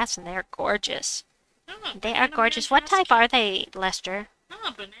has cats, and they're gorgeous. Oh, They Banana are gorgeous. Man What has type are they, Lester?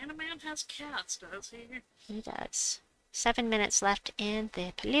 Oh, Banana Man has cats, does he? He does. 7 minutes left in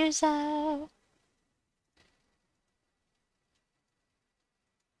the Palooza.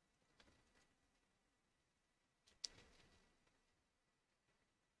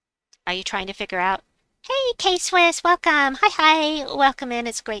 Are you trying to figure out? Hey, K-Swiss, welcome. Hi. Welcome in.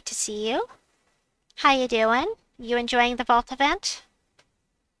 It's great to see you. How you doing? You enjoying the vault event?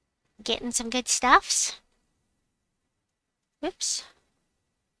 Getting some good stuffs? Whoops.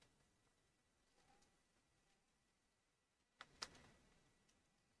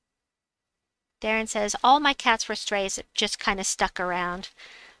 Darren says, all my cats were strays that just kind of stuck around.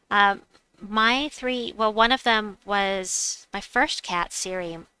 My three, well, one of them was my first cat,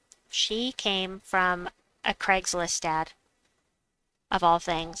 Siri. She came from a Craigslist ad, of all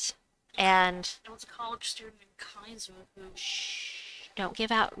things. And I was a college student in Kaiser who... shh, don't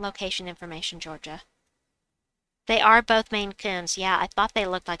give out location information, Georgia. They are both Maine Coons. Yeah, I thought they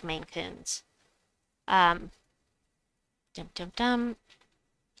looked like Maine Coons.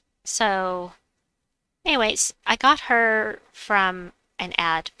 So, anyways, I got her from an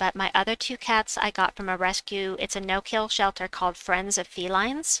ad, but my other two cats I got from a rescue. It's a no-kill shelter called Friends of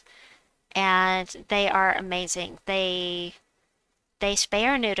Felines, and they are amazing. They spay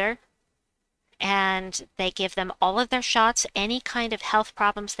or neuter, and they give them all of their shots. Any kind of health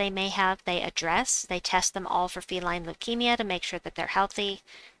problems they may have, they address. They test them all for feline leukemia to make sure that they're healthy,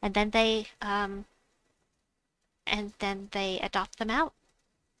 and then they adopt them out.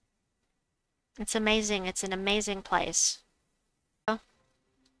 It's amazing. It's an amazing place.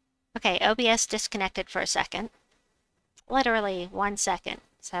 Okay, OBS disconnected for a second. Literally 1 second.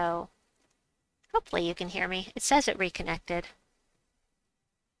 So hopefully you can hear me. It says it reconnected.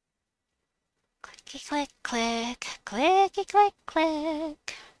 Clicky click click, clicky click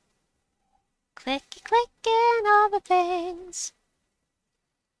click. things.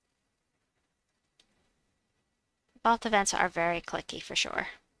 Vault events are very clicky for sure.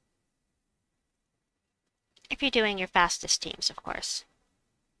 If you're doing your fastest teams, of course.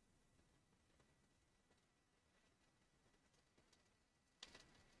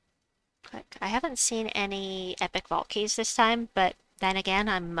 Click. I haven't seen any epic vault keys this time, but then again,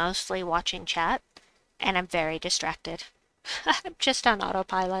 I'm mostly watching chat, and I'm very distracted. I'm just on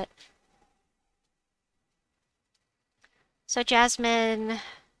autopilot. So Jasmine,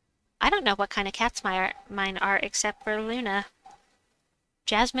 I don't know what kind of cats mine are except for Luna.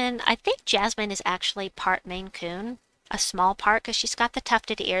 Jasmine, I think Jasmine is actually part Maine Coon, a small part, because she's got the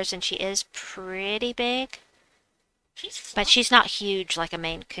tufted ears and she is pretty big. But she's not huge like a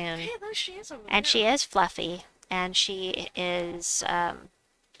Maine Coon. Hey, there she is over And there. she is fluffy, and she is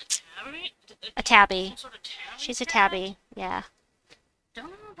Tabby? a tabby. Some sort of tabby She's a cat? tabby, yeah. Don't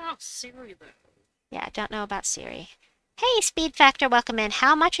know about Siri though. Yeah, don't know about Siri. Hey, Speed Factor, welcome in.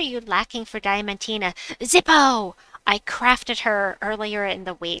 How much are you lacking for Diamantina? Zippo! I crafted her earlier in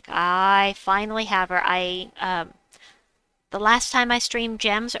the week. I finally have her. The last time I streamed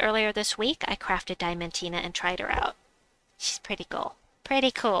gems earlier this week, I crafted Diamantina and tried her out. She's pretty cool.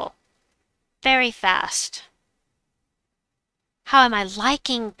 Pretty cool. Very fast. How am I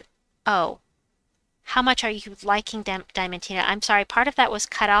liking... Oh. How much are you liking Diamantina? I'm sorry, part of that was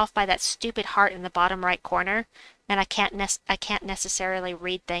cut off by that stupid heart in the bottom right corner, and I can't necessarily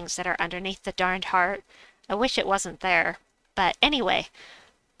read things that are underneath the darned heart. I wish it wasn't there. But anyway,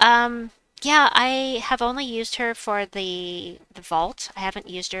 yeah, I have only used her for the vault. I haven't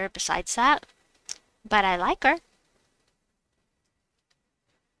used her besides that, but I like her.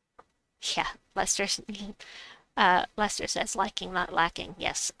 Yeah, Lester says liking, not lacking.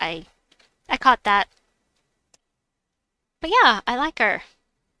 Yes, I caught that. But yeah, I like her.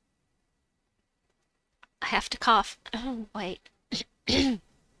 I have to cough. Oh, wait. Okay,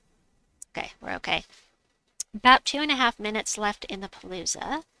 we're okay. About 2.5 minutes left in the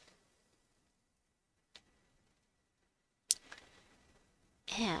Palooza.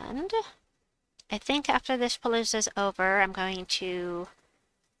 And I think after this Palooza's over, I'm going to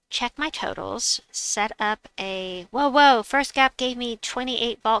check my totals, set up a... Whoa, first gap gave me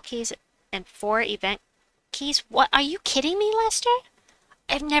 28 vault keys and 4 event keys. What? Are you kidding me, Lester?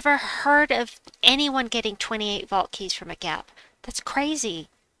 I've never heard of anyone getting 28 vault keys from a gap. That's crazy.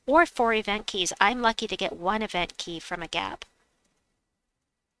 Or 4 event keys. I'm lucky to get 1 event key from a gap.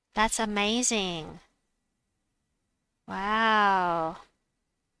 That's amazing. Wow.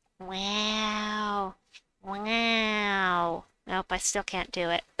 Wow. Wow. Nope, I still can't do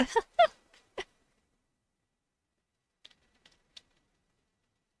it.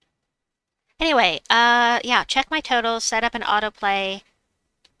 Anyway, yeah, check my totals, set up an autoplay.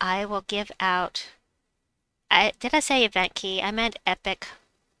 I will give out... did I say event key? I meant epic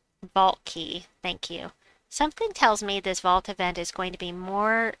vault key. Thank you. Something tells me this vault event is going to be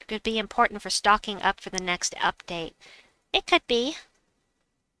important for stocking up for the next update. It could be.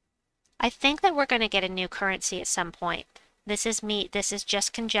 I think that we're going to get a new currency at some point. This is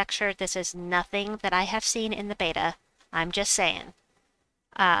just conjecture. This is nothing that I have seen in the beta. I'm just saying.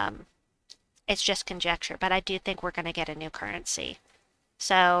 It's just conjecture, but I do think we're going to get a new currency.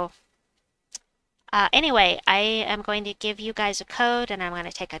 So, anyway, I am going to give you guys a code, and I'm going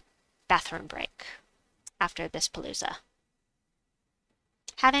to take a bathroom break after this Palooza.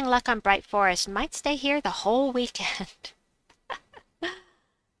 Having luck on Bright Forest, might stay here the whole weekend.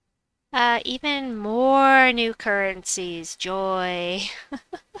 Even more new currencies. Joy.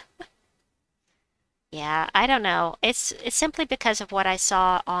 Yeah, I don't know. It's simply because of what I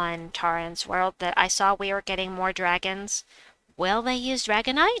saw on Taran's World that I saw we were getting more dragons. Will they use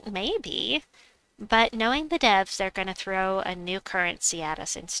Dragonite? Maybe. But knowing the devs, they're going to throw a new currency at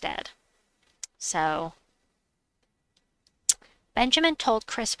us instead. So, Benjamin told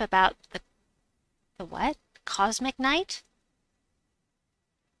Crisp about the what? Cosmic Knight?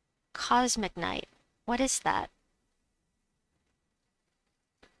 Cosmic Knight. What is that?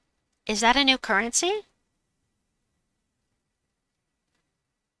 Is that a new currency?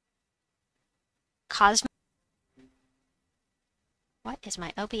 Cosmic... What is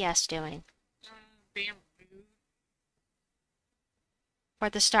my OBS doing? Being rude. For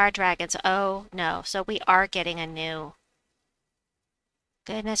the Star Dragons. Oh, no. So we are getting a new...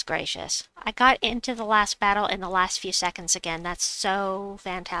 Goodness gracious. I got into the last battle in the last few seconds again. That's so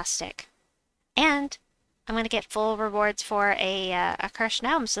fantastic. And I'm going to get full rewards for a Cursed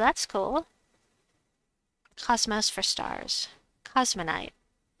Gnome, so that's cool. Cosmos for stars. Cosmonite.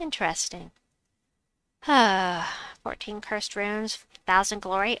 Interesting. 14 Cursed Runes. 1,000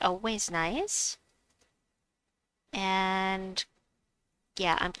 Glory. Always nice. And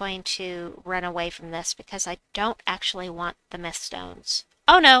yeah, I'm going to run away from this because I don't actually want the myth stones.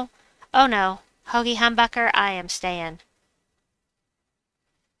 Oh no! Oh no! Hoagie Humbucker, I am staying.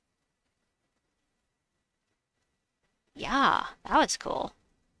 Yeah, that was cool.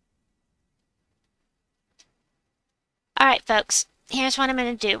 Alright, folks. Here's what I'm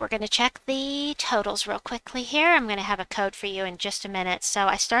going to do. We're going to check the totals real quickly here. I'm going to have a code for you in just a minute. So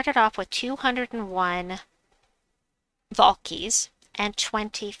I started off with 201 Valkies and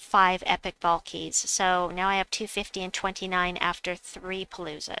 25 Epic Valkies. So now I have 250 and 29 after 3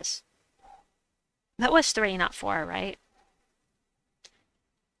 Paloozas. That was 3, not 4, right?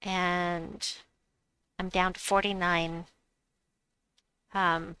 And I'm down to 49.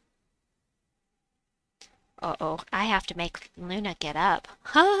 Uh-oh, I have to make Luna get up.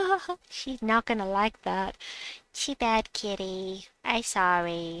 She's not gonna like that. Too bad, kitty. I'm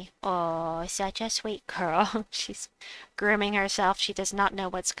sorry. Oh, such a sweet girl. She's grooming herself. She does not know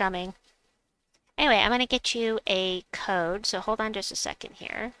what's coming. Anyway, I'm gonna get you a code, so hold on just a second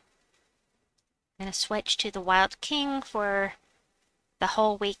here. I'm gonna switch to the Wild King for the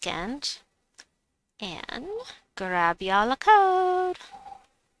whole weekend. And grab y'all a code.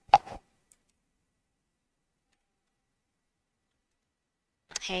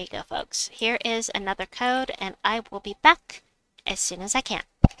 Here you go, folks. Here is another code, and I will be back as soon as I can.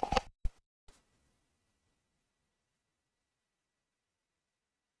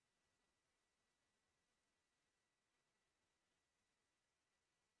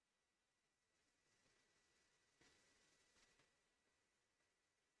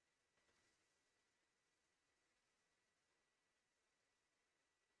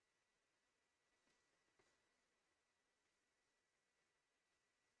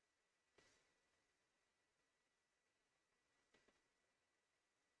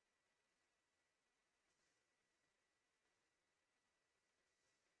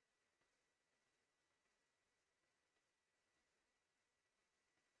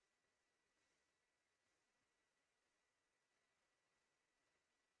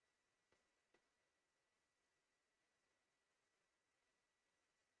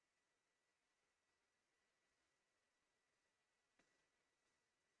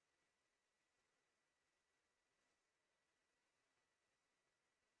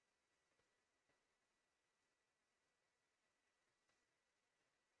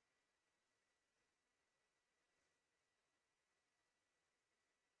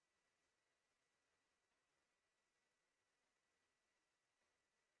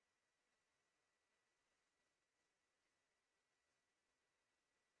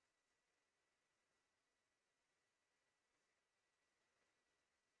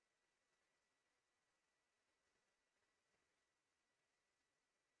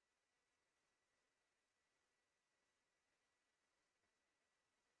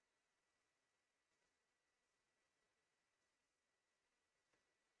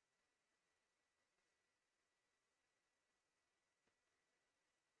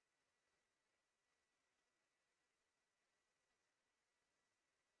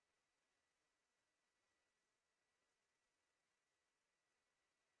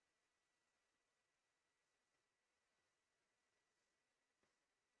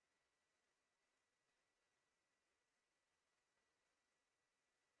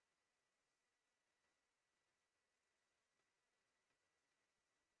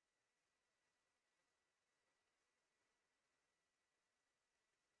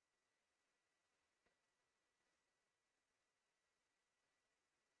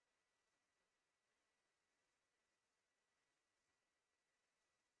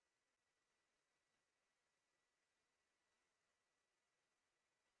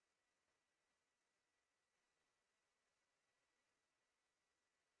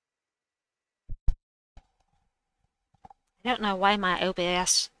 I don't know why my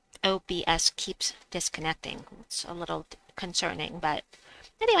OBS keeps disconnecting. It's a little concerning, but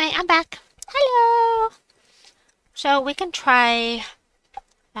anyway, I'm back. Hello! So we can try...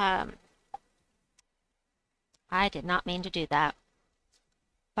 I did not mean to do that.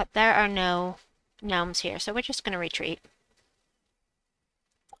 But there are no gnomes here, so we're just going to retreat.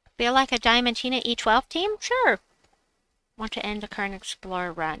 Feel like a Diamantina E12 team? Sure. Want to end the current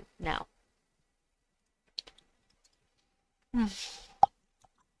Explorer run? No.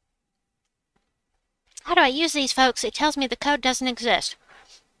 How do I use these, folks? It tells me the code doesn't exist.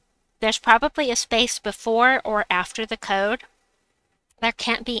 There's probably a space before or after the code. There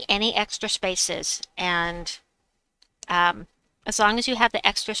can't be any extra spaces, and as long as you have the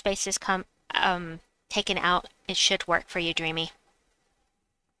extra spaces taken out, it should work for you, Dreamy.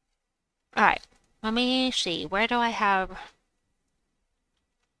 Alright, Let me see. Where do I have...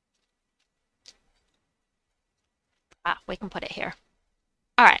 Ah, we can put it here.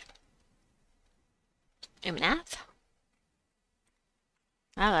 All right. Umnath.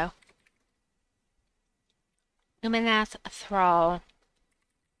 Hello. Umnath, Thrall,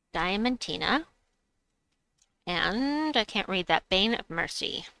 Diamantina, and I can't read that, Bane of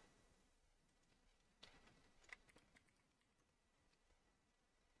Mercy.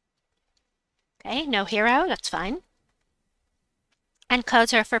 Okay, no hero, that's fine. And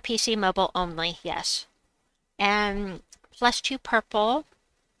codes are for PC mobile only, yes. And +2 purple.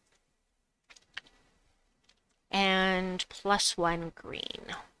 And +1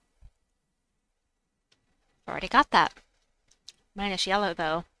 green. Already got that. Minus yellow,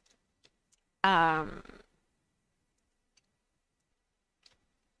 though. I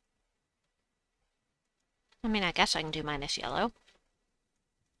mean, I guess I can do minus yellow.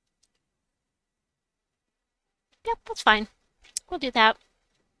 Yep, that's fine. We'll do that.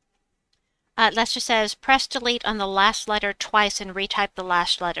 Lester says, press delete on the last letter twice and retype the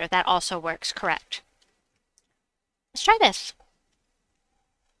last letter. That also works, correct. Let's try this.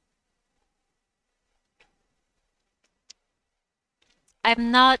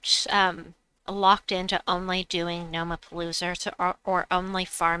 I'm not locked into only doing Nomapalooza or only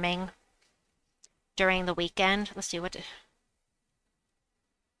farming during the weekend. Let's see what...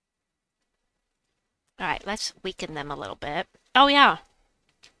 Alright, let's weaken them a little bit. Oh yeah!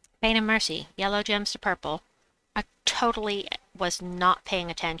 Bane of Mercy. Yellow gems to purple. I totally was not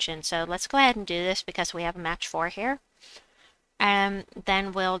paying attention, so let's go ahead and do this because we have a match 4 here. And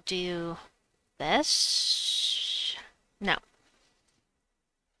then we'll do this. No.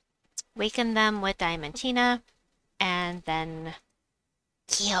 Weaken them with Diamantina, and then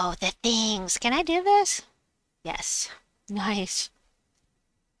kill the things. Can I do this? Yes. Nice.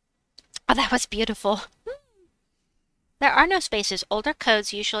 Oh, that was beautiful. There are no spaces. Older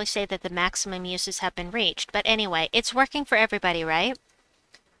codes usually say that the maximum uses have been reached. But anyway, it's working for everybody, right?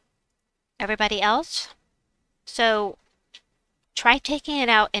 Everybody else? So try taking it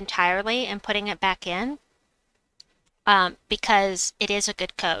out entirely and putting it back in, because it is a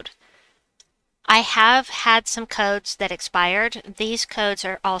good code. I have had some codes that expired. These codes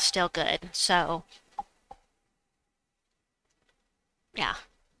are all still good, so yeah.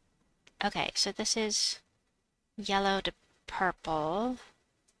 Okay, so this is yellow to purple.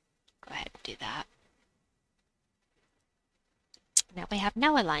 Go ahead and do that. Now we have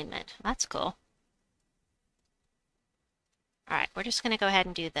no alignment. That's cool. Alright, we're just going to go ahead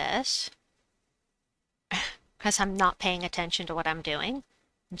and do this. Because I'm not paying attention to what I'm doing,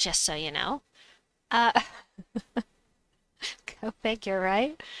 just so you know. Go figure,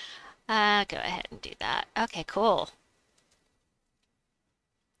 right? Go ahead and do that. Okay, cool.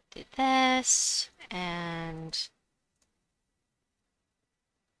 Do this, and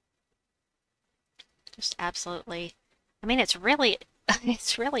just absolutely... I mean, it's really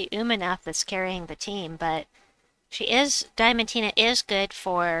Umanath that's carrying the team, but Diamantina is good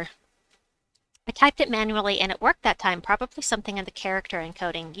for... I typed it manually and it worked that time. Probably something in the character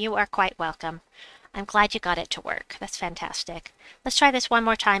encoding. You are quite welcome. I'm glad you got it to work. That's fantastic. Let's try this one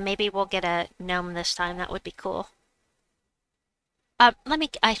more time. Maybe we'll get a gnome this time. That would be cool.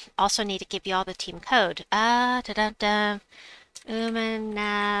 I also need to give you all the team code. Umanath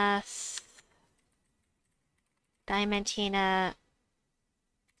Diamantina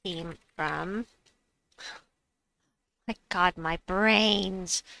team from... My God, my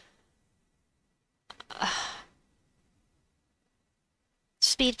brains.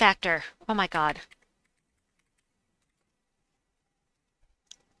 Speed factor. Oh my God.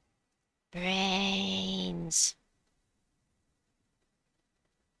 Brains.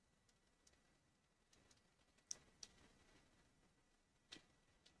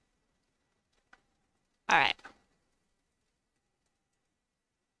 All right.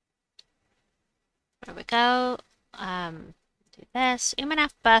 There we go. Do this.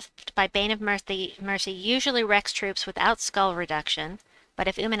 Umanath buffed by Bane of Mercy usually wrecks troops without skull reduction, but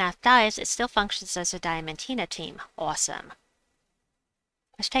if Umanath dies, it still functions as a Diamantina team. Awesome.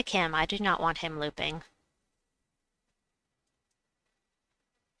 Let's take him. I do not want him looping.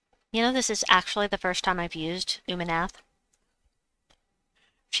 You know, this is actually the first time I've used Umanath.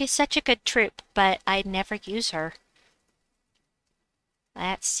 She's such a good troop, but I never use her.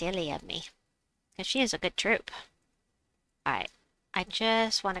 That's silly of me. Because she is a good troop. Alright. I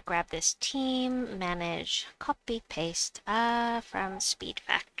just want to grab this team, manage, copy, paste, from speed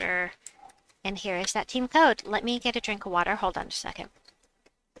factor. And here is that team code. Let me get a drink of water. Hold on a second.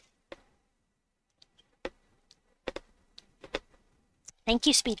 Thank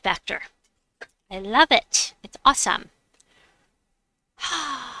you, speed factor. I love it. It's awesome.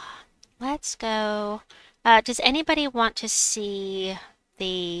 Let's go. Does anybody want to see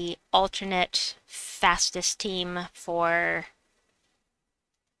the alternate fastest team for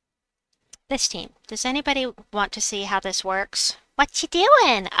this team? Does anybody want to see how this works? What you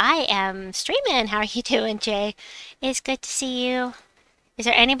doing? I am streaming. How are you doing, Jay? It's good to see you. Is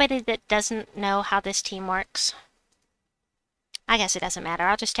there anybody that doesn't know how this team works? I guess it doesn't matter.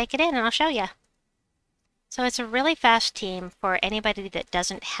 I'll just take it in and I'll show you. So it's a really fast team for anybody that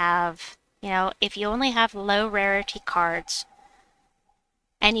doesn't have, if you only have low rarity cards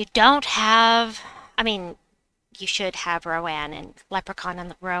and you don't have, you should have Rowanne, and Leprechaun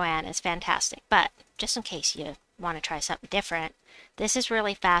and Rowanne is fantastic, but just in case you want to try something different, this is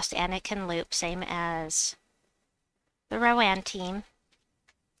really fast and it can loop, same as the Rowanne team.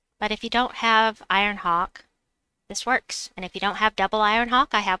 But if you don't have Ironhawk, this works. And if you don't have double Ironhawk,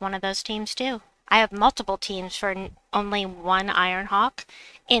 I have one of those teams too. I have multiple teams for only one Ironhawk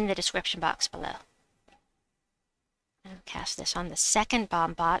in the description box below. I'll cast this on the second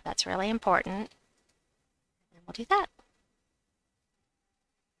Bombot. That's really important. And we'll do that.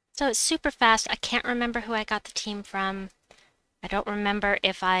 So it's super fast. I can't remember who I got the team from. I don't remember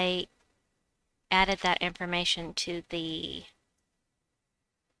if I added that information to the...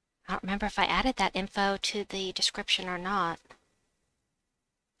 I don't remember if I added that info to the description or not.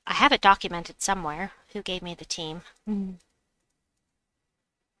 I have it documented somewhere, who gave me the team.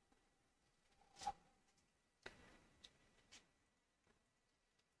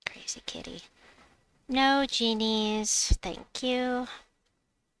 Crazy kitty. No genies, thank you.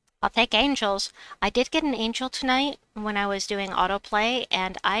 I'll take angels. I did get an angel tonight when I was doing autoplay,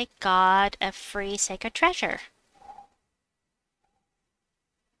 and I got a free sacred treasure.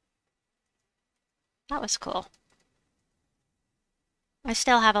 That was cool. I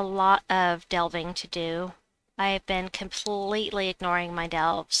still have a lot of delving to do. I've been completely ignoring my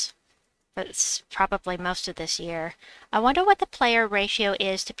delves. It's probably most of this year. I wonder what the player ratio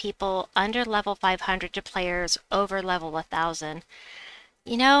is to people under level 500 to players over level 1000.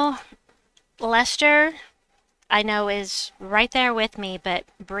 Lester, I know, is right there with me, but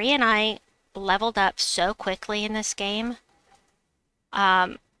Bree and I leveled up so quickly in this game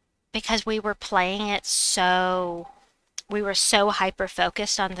because we were playing it we were so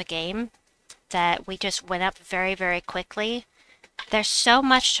hyper-focused on the game that we just went up very, very quickly. There's so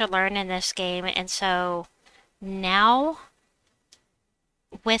much to learn in this game, and so now,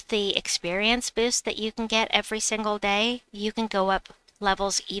 with the experience boost that you can get every single day, you can go up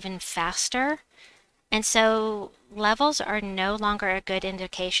levels even faster. And so levels are no longer a good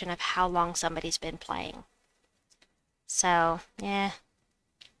indication of how long somebody's been playing. So, yeah.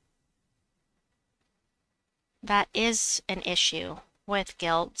 That is an issue with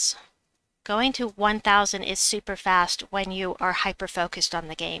guilds. Going to 1000 is super fast when you are hyper-focused on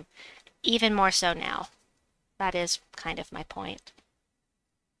the game. Even more so now. That is kind of my point.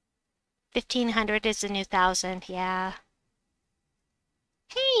 1500 is the new 1000, yeah.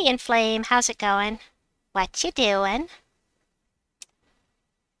 Hey, Inflame, how's it going? What you doing?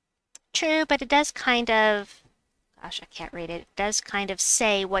 True, but it does kind of... Gosh, I can't read it. It does kind of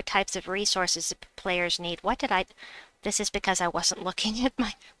say what types of resources the players need. What did I... This is because I wasn't looking at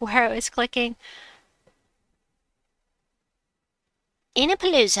where I was clicking.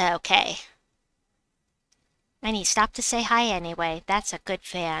 Inapalooza, okay. And he stopped to say hi anyway. That's a good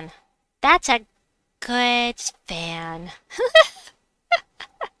fan. That's a good fan.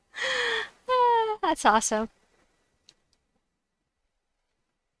 That's awesome.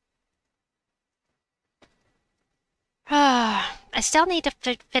 I still need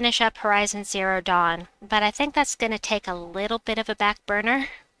to finish up Horizon Zero Dawn, but I think that's going to take a little bit of a back burner.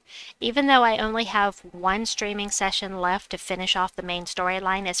 Even though I only have one streaming session left to finish off the main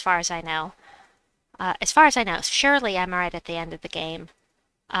storyline, as far as I know. Surely I'm right at the end of the game.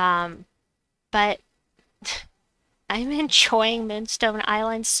 But I'm enjoying Moonstone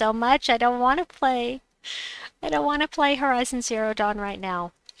Island so much, I don't want to play. I don't want to play Horizon Zero Dawn right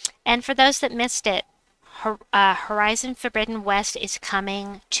now. And for those that missed it, Horizon Forbidden West is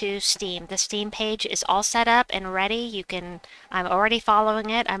coming to Steam. The Steam page is all set up and ready. I'm already following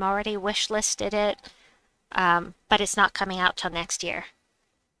it. I'm already wishlisted it. But it's not coming out till next year.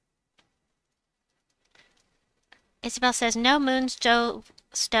 Isabel says, no,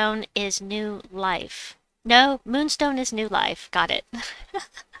 Moonstone is new life. No, Moonstone is new life. Got it.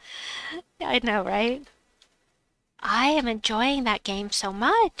 Yeah, I know, right? I am enjoying that game so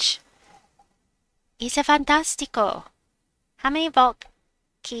much. It's fantastico. How many vault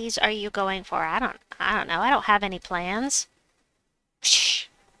keys are you going for? I don't know. I don't have any plans. Psh.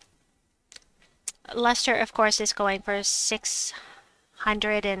 Lester, of course, is going for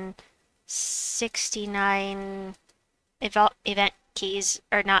 669 event keys,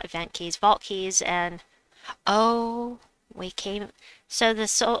 or not event keys, vault keys, and oh, we came. So the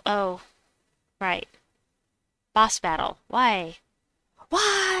soul. Oh, right. Boss battle. Why?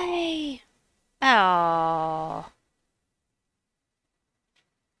 Why? Oh.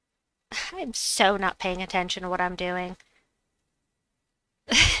 I'm so not paying attention to what I'm doing.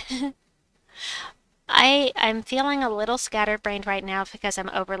 I'm feeling a little scatterbrained right now because I'm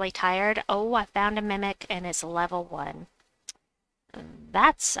overly tired. Oh, I found a mimic and it's level 1.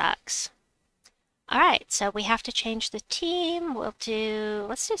 That sucks. Alright, so we have to change the team. Let's do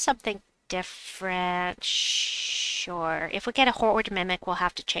something different. Sure. If we get a horde mimic, we'll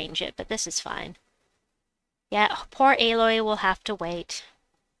have to change it, but this is fine. Yeah, poor Aloy will have to wait.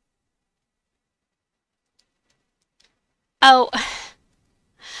 Oh,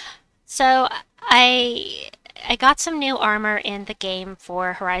 so I got some new armor in the game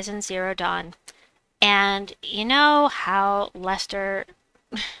for Horizon Zero Dawn, and you know how Lester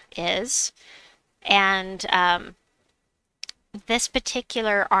is, and this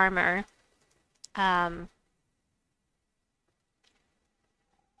particular armor, um,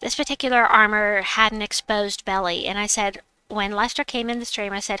 had an exposed belly, and I said, when Lester came in the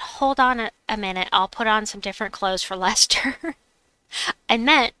stream, I said, hold on a minute, I'll put on some different clothes for Lester. I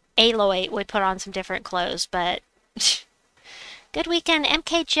meant Aloy would put on some different clothes, but good weekend,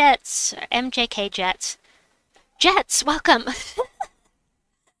 MK Jets, MJK Jets. Jets, welcome.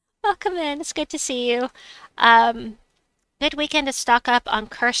 Welcome in, it's good to see you. Good weekend to stock up on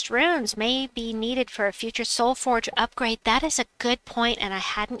cursed runes. May be needed for a future Soulforge upgrade. That is a good point, and I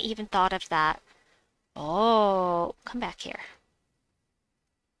hadn't even thought of that. Oh, come back here.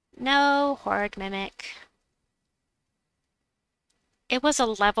 No, Horde Mimic. It was a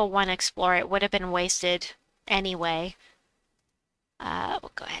level 1 explorer. It would have been wasted anyway.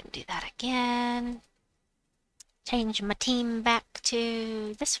 We'll go ahead and do that again. Change my team back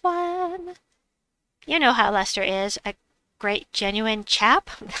to this one. You know how Lester is. A great, genuine chap.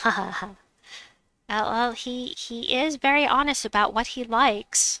 Well, he is very honest about what he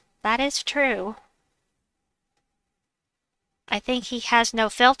likes. That is true. I think he has no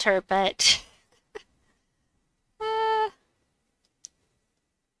filter, but... I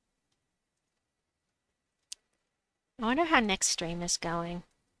wonder how next stream is going.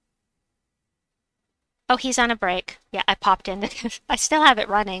 Oh, he's on a break. Yeah, I popped in. I still have it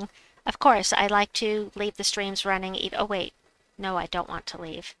running. Of course, I like to leave the streams running. Oh, wait. No, I don't want to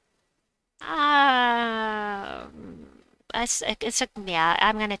leave. Yeah,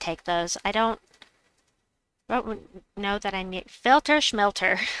 I'm going to take those. I don't know that I need... Filter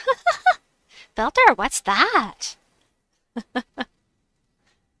schmilter. Filter? What's that?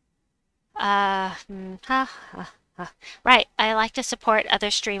 Right, I like to support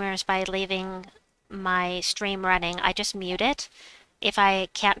other streamers by leaving my stream running. I just mute it. If I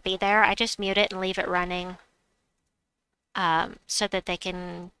can't be there, I just mute it and leave it running, so that it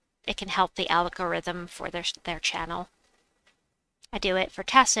can help the algorithm for their channel. I do it for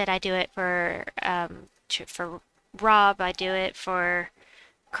Tacit, I do it for Rob, I do it for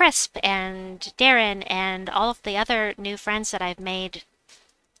Crisp and Darren and all of the other new friends that I've made.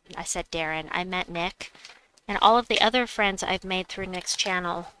 I said Darren, I meant Nick. And all of the other friends I've made through Nick's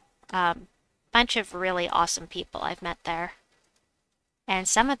channel. Bunch of really awesome people I've met there. And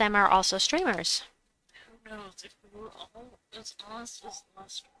some of them are also streamers. Who knows, if we were all as honest as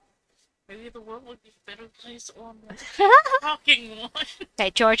Lester, maybe the world would be a better place on the talking one.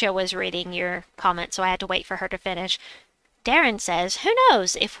 Okay, Georgia was reading your comment, so I had to wait for her to finish. Darren says, who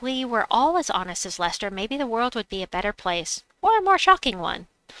knows, if we were all as honest as Lester, maybe the world would be a better place. Or a more shocking one.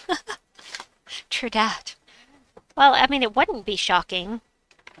 True dat. Well, I mean, it wouldn't be shocking,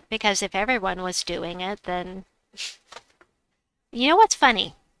 because if everyone was doing it, then... You know what's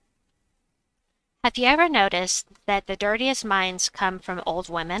funny? Have you ever noticed that the dirtiest minds come from old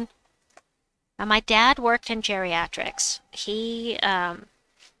women? Now, my dad worked in geriatrics. He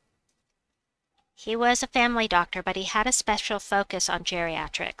was a family doctor, but he had a special focus on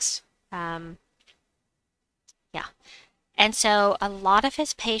geriatrics. Yeah. And so a lot of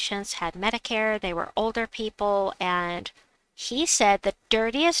his patients had Medicare, they were older people, and he said the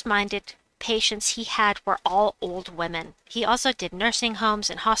dirtiest minded patients he had were all old women. He also did nursing homes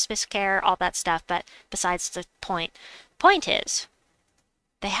and hospice care, all that stuff, but besides the point. Point is,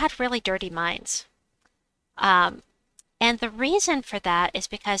 they had really dirty minds. And the reason for that is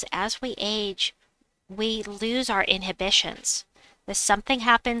because as we age, we lose our inhibitions. Something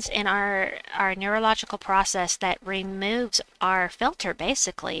happens in our neurological process that removes our filter,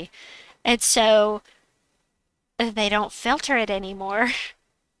 basically. And so they don't filter it anymore.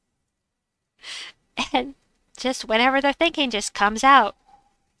 And just whatever they're thinking just comes out.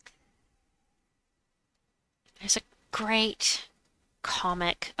 There's a great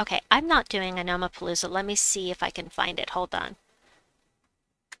comic. Okay, I'm not doing a Nomapalooza. Let me see if I can find it. Hold on.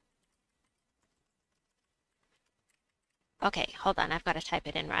 Okay, hold on. I've got to type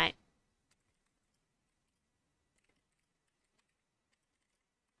it in right.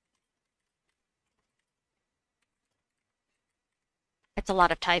 It's a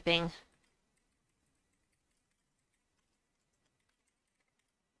lot of typing.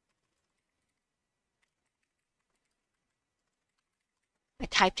 I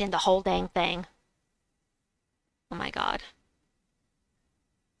typed in the whole dang thing. Oh my God.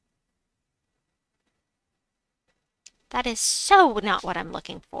 That is so not what I'm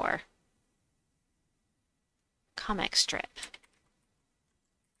looking for. Comic strip.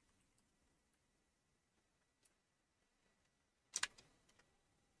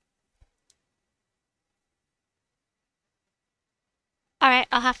 Alright,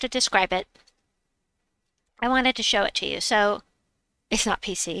 I'll have to describe it. I wanted to show it to you, so it's not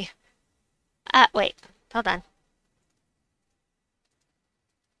PC. Wait, hold on.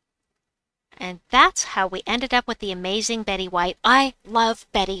 And that's how we ended up with the amazing Betty White. I love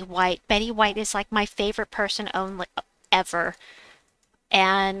Betty White. Betty White is like my favorite person only ever.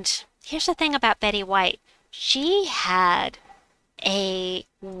 And here's the thing about Betty White. She had a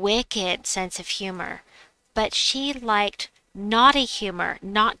wicked sense of humor, but she liked naughty humor,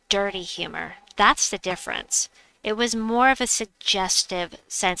 not dirty humor. That's the difference. It was more of a suggestive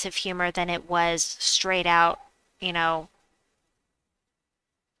sense of humor than it was straight out, you know.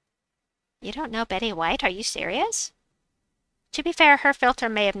 You don't know Betty White? Are you serious? To be fair, her filter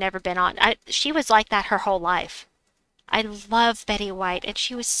may have never been on. She was like that her whole life. I love Betty White, and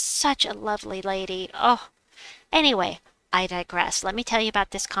she was such a lovely lady. Oh, anyway, I digress. Let me tell you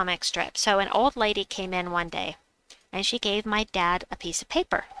about this comic strip. So an old lady came in one day, and she gave my dad a piece of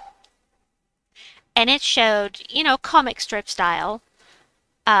paper. And it showed, you know, comic strip style,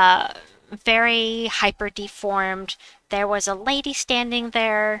 uh, very hyper deformed. There was a lady standing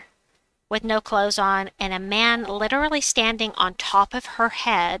there with no clothes on, and a man literally standing on top of her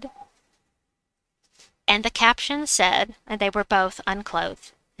head. And the caption said, and they were both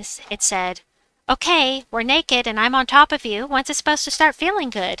unclothed, it said, "Okay, we're naked and I'm on top of you. When's it supposed to start feeling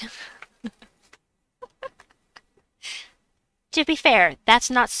good?" To be fair, that's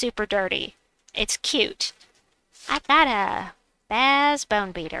not super dirty. It's cute. I got a Baz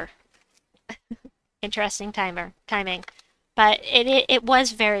bone beater. Interesting timing. But it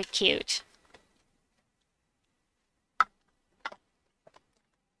was very cute.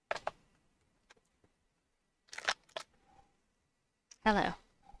 Hello.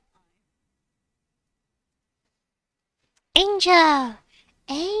 Angel!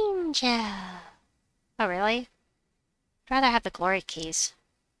 Angel! Oh, really? I'd rather have the glory keys.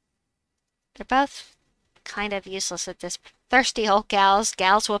 They're both kind of useless at this. Thirsty old gals.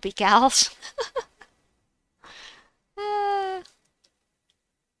 Gals will be gals. Uh,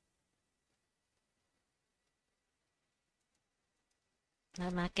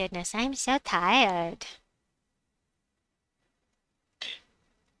 oh my goodness, I'm so tired.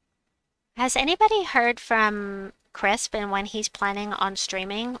 Has anybody heard from Crisp and when he's planning on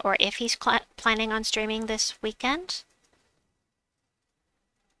streaming, or if he's planning on streaming this weekend?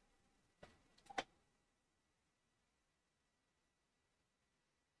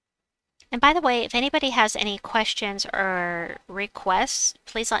 And by the way, if anybody has any questions or requests,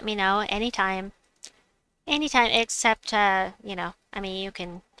 please let me know anytime. Anytime except, you know, I mean, you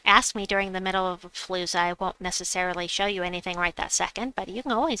can ask me during the middle of a Palooza. I won't necessarily show you anything right that second, but you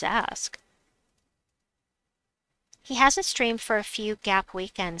can always ask. He hasn't streamed for a few gap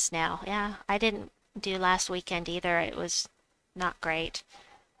weekends now. Yeah, I didn't do last weekend either. It was not great.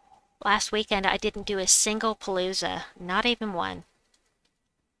 Last weekend, I didn't do a single Palooza. Not even one.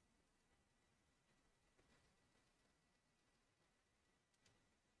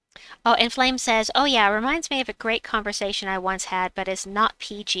 Oh, and Flame says, "Oh yeah, reminds me of a great conversation I once had, but it's not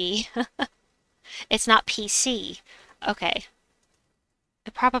PG. It's not PC." Okay.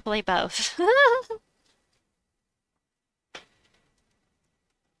 Probably both.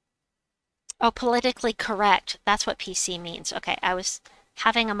 Oh, politically correct. That's what PC means. Okay, I was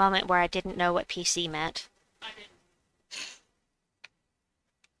having a moment where I didn't know what PC meant. I didn't.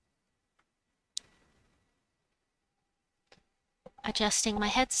 Adjusting my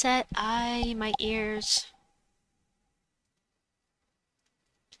headset. My ears.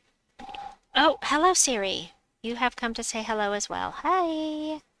 Oh, hello, Siri. You have come to say hello as well.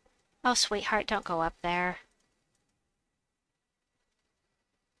 Hi. Oh, sweetheart, don't go up there.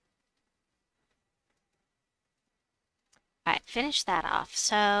 Alright, finish that off.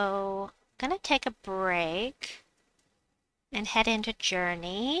 So, gonna take a break and head into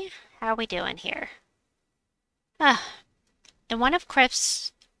Journey. How are we doing here? In one of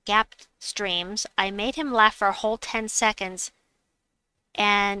Criff's Gap streams, I made him laugh for a whole 10 seconds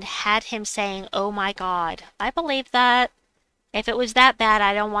and had him saying, "Oh my God." I believe that. If it was that bad,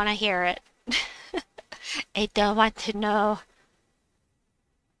 I don't want to hear it. I don't want to know.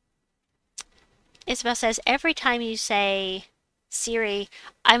 Isabel says, every time you say Siri,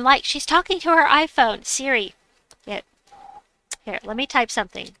 I'm like, she's talking to her iPhone. Siri. Yeah. Here, let me type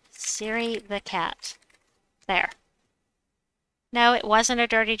something. Siri the cat. There. No, it wasn't a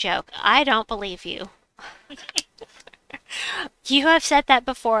dirty joke. I don't believe you. You have said that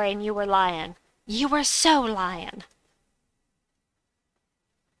before and you were lying. You were so lying.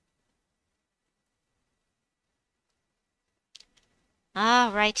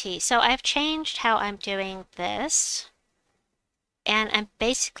 Alrighty, so I've changed how I'm doing this. And I'm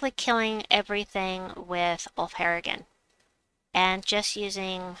basically killing everything with Ulfherigen. And just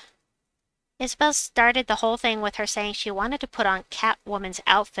using... Isabel started the whole thing with her saying she wanted to put on Catwoman's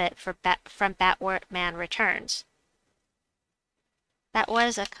outfit from Batman Returns. That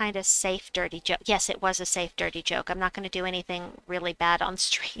was a kind of safe, dirty joke. Yes, it was a safe, dirty joke. I'm not going to do anything really bad on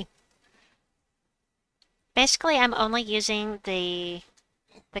stream. Basically, I'm only using the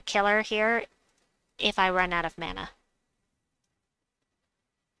killer here if I run out of mana.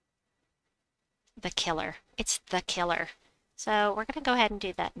 The killer. It's the killer. So we're going to go ahead and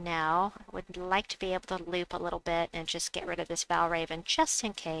do that now. I would like to be able to loop a little bit and just get rid of this Valraven just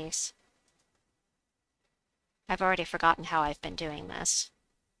in case. I've already forgotten how I've been doing this.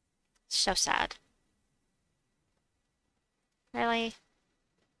 So sad. Really?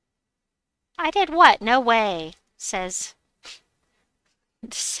 I did what? No way, says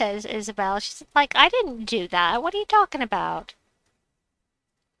Isabel. She's like, I didn't do that. What are you talking about?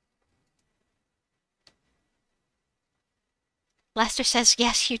 Lester says,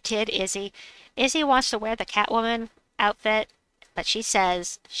 yes, you did, Izzy. Izzy wants to wear the Catwoman outfit, but she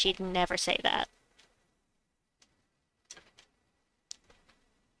says she'd never say that.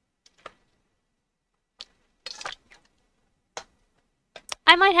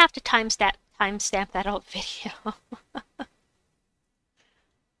 I might have to timestamp that old video.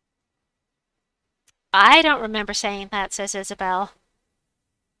 I don't remember saying that, says Isabel.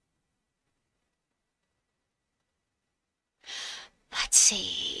 Let's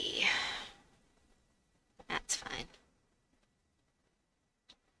see. That's fine.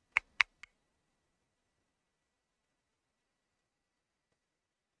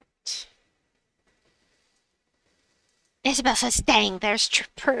 Isabel says, dang, there's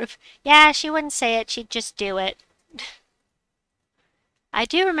proof. Yeah, she wouldn't say it, she'd just do it. I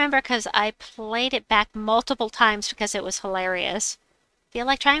do remember because I played it back multiple times because it was hilarious. Feel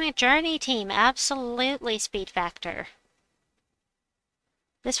like trying a Journey team. Absolutely, Speed Factor.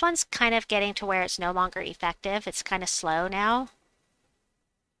 This one's kind of getting to where it's no longer effective. It's kind of slow now.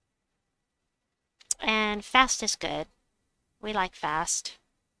 And fast is good. We like fast.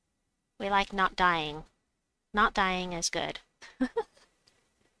 We like not dying. Not dying is good.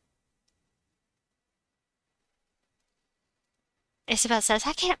 Isabel says,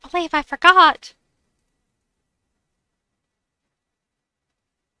 I can't believe I forgot.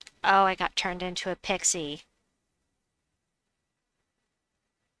 Oh, I got turned into a pixie.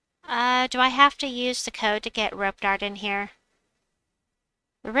 Do I have to use the code to get Rope Dart in here?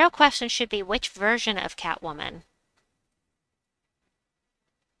 The real question should be which version of Catwoman?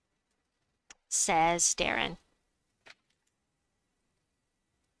 Says Darren.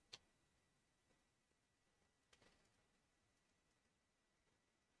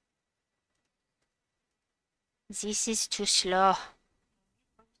 This is too slow.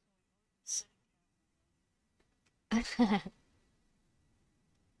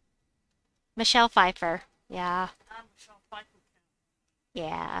 Michelle Pfeiffer. Yeah.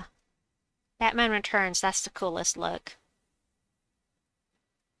 Yeah. Batman Returns, that's the coolest look.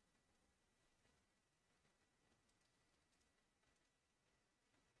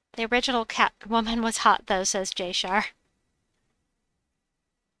 The original Catwoman was hot though, says Jay Shar.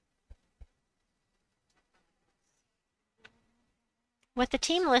 With the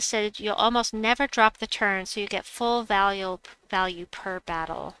team listed, you'll almost never drop the turn, so you get full value per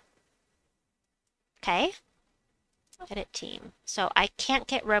battle. Okay. Edit team. So I can't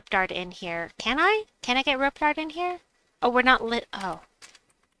get Rope Dart in here. Can I? Can I get Rope Dart in here? Oh, we're not lit. Oh.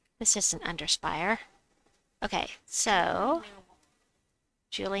 This isn't Underspire. Okay, so...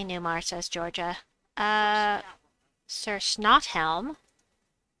 Julie Newmar, says Georgia. What's that Sir Snothelm.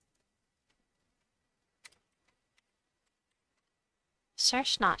 Sir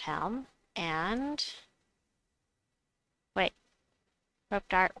Snothelm. And... Wait. Rope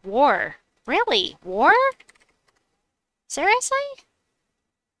dart. War. Really? War? Seriously?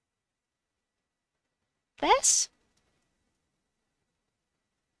 This?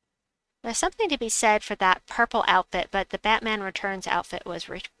 There's something to be said for that purple outfit, but the Batman Returns outfit was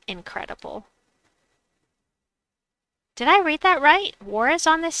incredible. Did I read that right? War is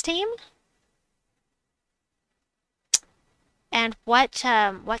on this team? And what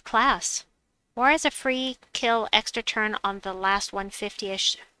class? War is a free kill extra turn on the last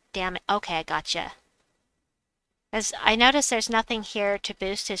 150-ish damage. Okay, I gotcha. As I noticed there's nothing here to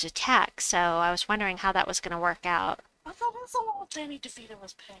boost his attack, so I was wondering how that was going to work out. I thought that's all Danny defeated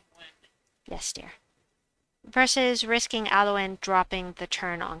was Penguin. Yes, dear. Versus risking Alduin dropping the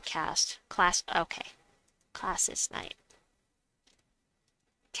turn on cast. Class, okay. Class is knight.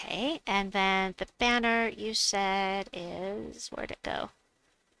 Okay, and then the banner you said is, where'd it go?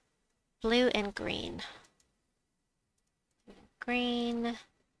 Blue and green. Green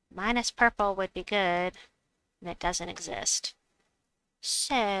minus purple would be good, and it doesn't exist.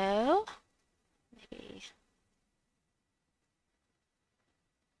 So, maybe,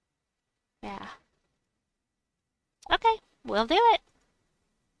 yeah. Okay, we'll do it.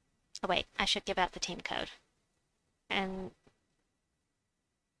 Oh wait, I should give out the team code. And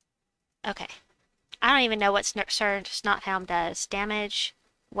okay. I don't even know what Sir Snothelm does. Damage,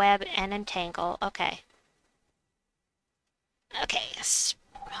 web, and entangle. Okay. Okay,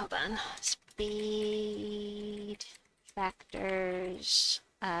 hold on. Speed, factors,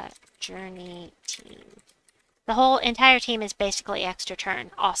 journey, team. The whole entire team is basically extra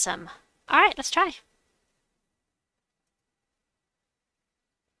turn. Awesome. Alright, let's try.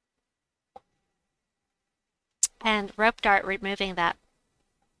 And rope dart removing that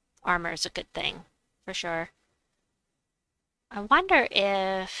armor is a good thing, for sure. I wonder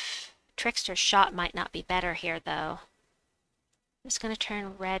if Trickster's shot might not be better here, though. I'm just going to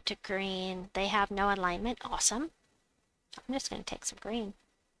turn red to green. They have no alignment. Awesome. I'm just going to take some green.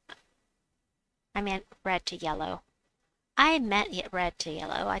 I meant red to yellow. I meant red to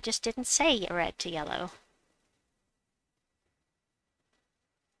yellow. I just didn't say red to yellow.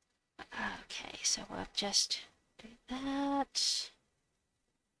 Okay, so we'll just do that.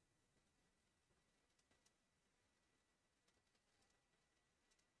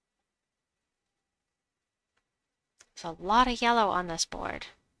 There's a lot of yellow on this board.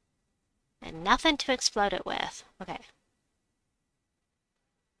 And nothing to explode it with. Okay.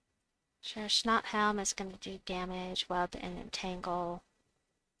 Sure, Snothelm is going to do damage, weld, and entangle.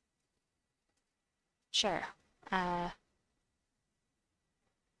 Sure.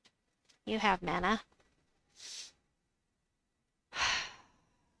 You have mana.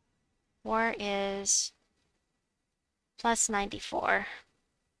 War is plus 94.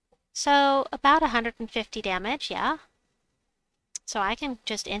 So, about 150 damage, yeah. So I can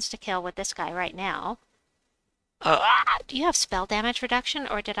just insta-kill with this guy right now. Do you have spell damage reduction,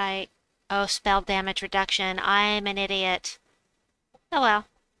 or did I... Oh, spell damage reduction. I'm an idiot. Oh well.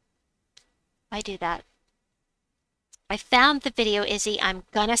 I do that. I found the video, Izzy. I'm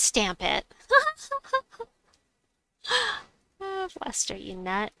gonna stamp it. Oh, Lester, you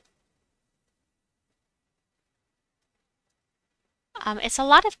nut. It's a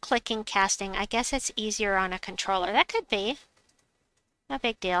lot of clicking casting. I guess it's easier on a controller. That could be. No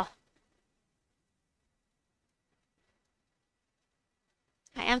big deal.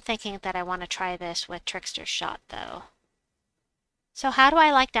 I am thinking that I want to try this with Trickster's Shot, though. So how do I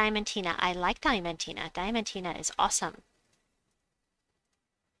like Diamantina? I like Diamantina. Diamantina is awesome.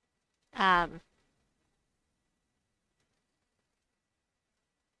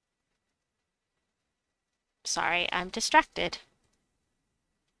 Sorry, I'm distracted.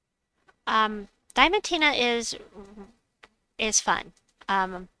 Diamantina is fun.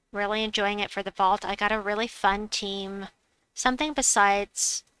 Really enjoying it for the vault. I got a really fun team. Something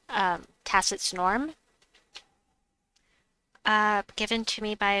besides Tacit's Norm. Given to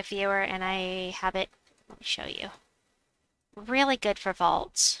me by a viewer, and I have it. Let me show you. Really good for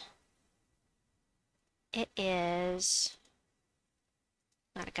vaults. It is...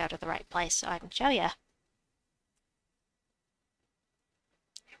 I'm gonna go to the right place so I can show you.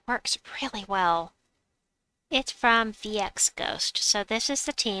 It works really well. It's from VX Ghost. So this is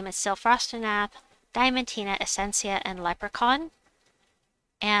the team. It's Silfrostanath, Diamantina, Essentia, and Leprechaun.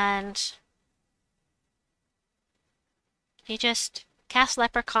 And you just cast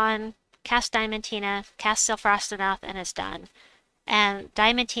Leprechaun, cast Diamantina, cast Silfrostanath, and it's done. And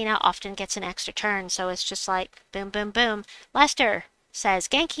Diamantina often gets an extra turn, so it's just like boom, boom, boom. Lester says,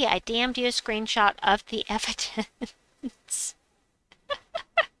 Genki, I DM'd you a screenshot of the evidence.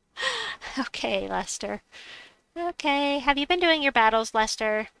 Okay, Lester. Okay, have you been doing your battles,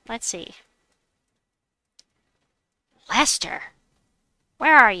 Lester? Let's see. Lester!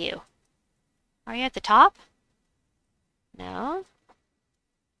 Where are you? Are you at the top? No?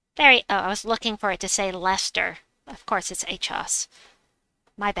 There he... Oh, I was looking for it to say Lester. Of course, it's HOS.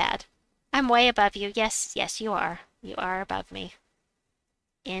 My bad. I'm way above you. Yes, yes, you are. You are above me.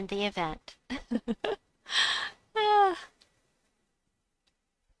 In the event. Ah,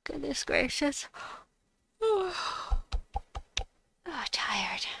 goodness gracious. Oh,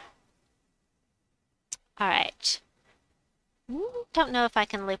 tired. Alright. Don't know if I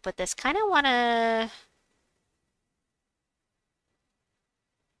can loop with this. Kind of want to...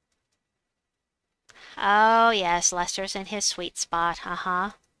 Oh, yes, Lester's in his sweet spot.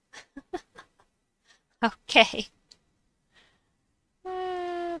 Uh-huh. Okay.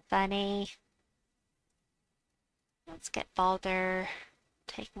 Funny. Let's get Balder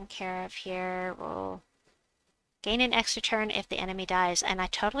taken care of here. We'll gain an extra turn if the enemy dies. And I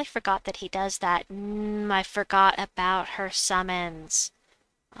totally forgot that he does that. I forgot about her summons.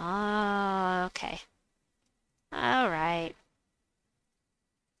 Oh, okay. Alright.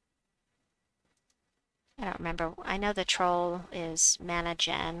 I don't remember. I know the troll is mana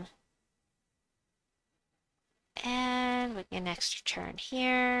gen. And we get an extra turn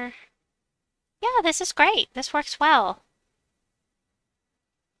here. Yeah, this is great. This works well.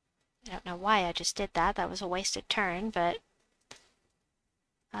 I don't know why I just did that. That was a wasted turn, but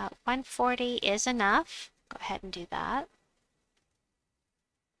 140 is enough. Go ahead and do that.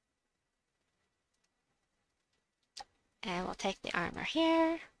 And we'll take the armor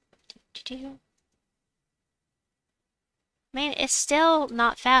here. I mean, it's still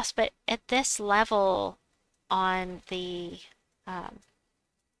not fast, but at this level on the...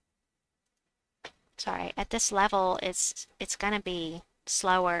 sorry, at this level, it's going to be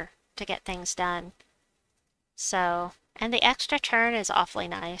slower to get things done. So, and the extra turn is awfully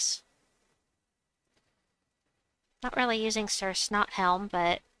nice. Not really using Sir Snothelm,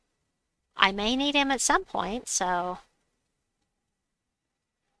 but I may need him at some point, so...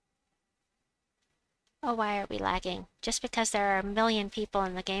 Oh, why are we lagging? Just because there are a million people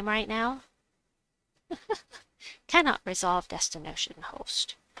in the game right now? Cannot resolve destination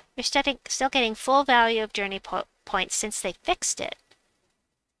host. You're still getting full value of journey points since they fixed it.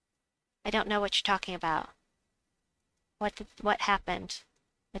 I don't know what you're talking about. What happened?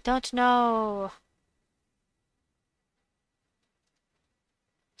 I don't know.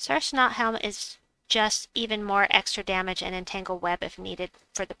 Sir Snothelm is just even more extra damage and entangle web if needed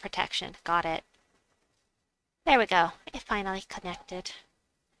for the protection. Got it. There we go. It finally connected.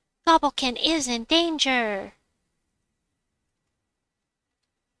 Gobblekin is in danger!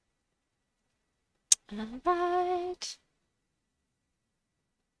 Alright.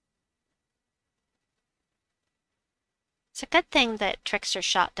 It's a good thing that Trickster's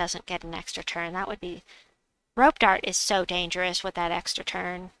Shot doesn't get an extra turn. That would be... Rope Dart is so dangerous with that extra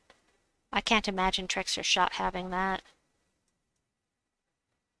turn. I can't imagine Trickster's Shot having that.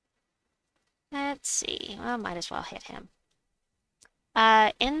 Let's see. Well, might as well hit him.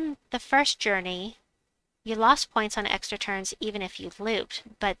 In the first journey, you lost points on extra turns even if you looped,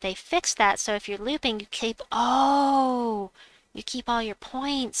 but they fixed that, so if you're looping, you keep... Oh! You keep all your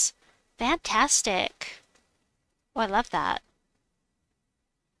points. Fantastic. Oh, I love that.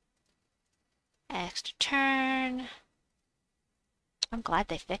 Extra turn. I'm glad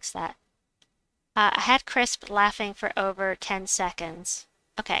they fixed that. I had Crisp laughing for over 10 seconds.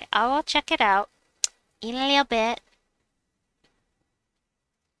 Okay, I will check it out in a little bit.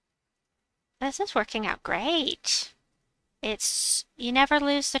 This is working out great. It's... You never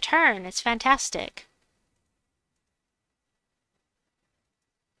lose the turn. It's fantastic.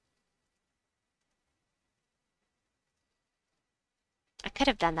 I could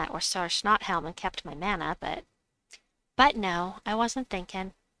have done that with Sir Snothelm and kept my mana, but... But no, I wasn't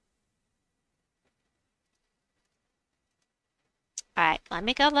thinking. Alright, let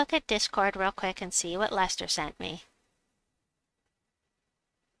me go look at Discord real quick and see what Lester sent me.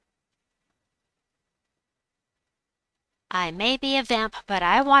 I may be a vamp, but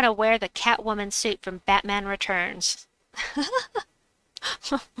I want to wear the Catwoman suit from Batman Returns.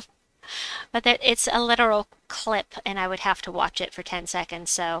 But it's a literal clip, and I would have to watch it for 10 seconds,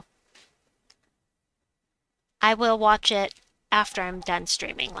 so... I will watch it after I'm done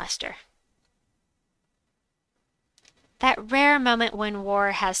streaming, Lester. That rare moment when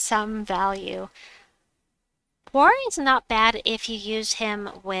war has some value. Warrior's not bad if you use him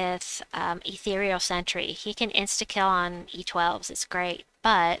with Ethereal Sentry. He can insta-kill on E12s. It's great,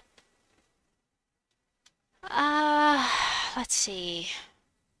 but... let's see.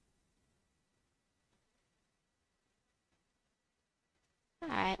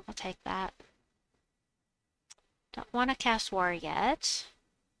 Alright, we'll take that. Don't want to cast War yet.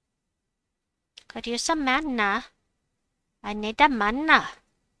 Could use some mana. I need the mana.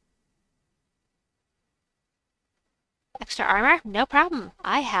 Extra armor? No problem.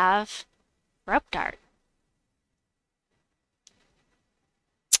 I have Rope Dart.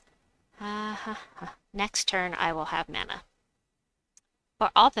 Next turn I will have mana.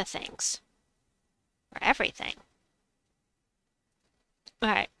 For all the things. For everything.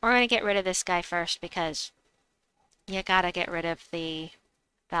 Alright, we're going to get rid of this guy first because you gotta get rid of the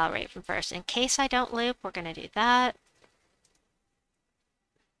Valorate from first. In case I don't loop, we're going to do that.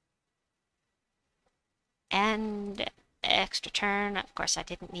 And extra turn. Of course, I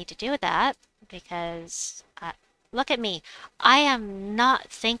didn't need to do that because... look at me. I am not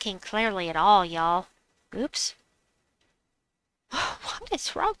thinking clearly at all, y'all. Oops. What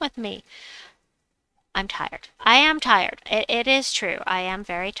is wrong with me? I'm tired. I am tired. It is true. I am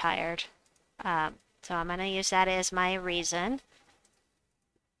very tired. So I'm going to use that as my reason.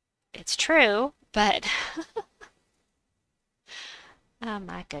 It's true, but... oh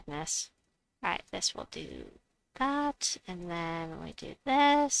my goodness. Alright, this will do that, and then we do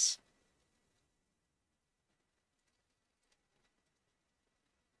this.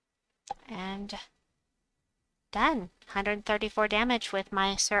 And done. 134 damage with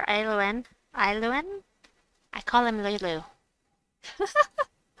my Sir Ailuin. Ailuin? I call him Lulu.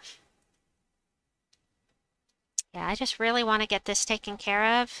 Yeah, I just really want to get this taken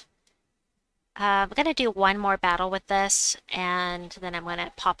care of. I'm going to do one more battle with this, and then I'm going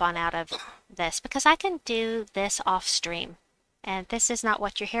to pop on out of this, because I can do this off stream. And this is not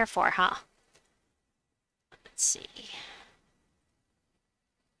what you're here for, huh? Let's see.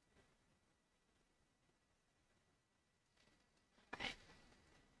 Right.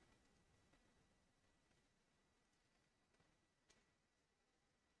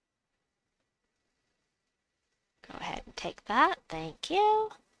 Go ahead and take that. Thank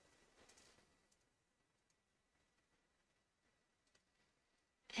you.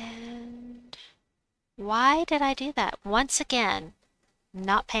 And why did I do that? Once again,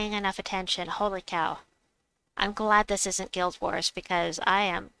 not paying enough attention. Holy cow. I'm glad this isn't Guild Wars because I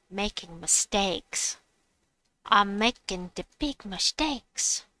am making mistakes. I'm making the big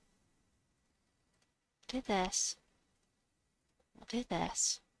mistakes. Do this. We'll do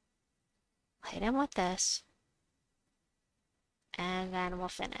this. Hit him with this. And then we'll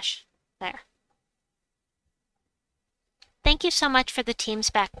finish. There. Thank you so much for the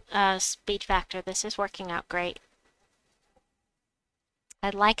team's speed factor. This is working out great.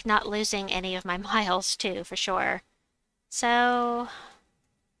 I like not losing any of my miles too, for sure. So,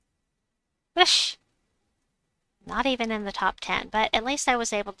 whoosh! Not even in the top 10, but at least I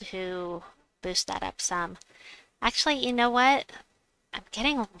was able to boost that up some. Actually, you know what? I'm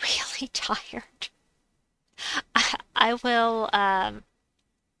getting really tired. I will, yeah.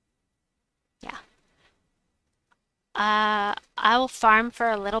 I will farm for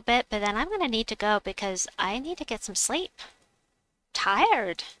a little bit, but then I'm going to need to go because I need to get some sleep.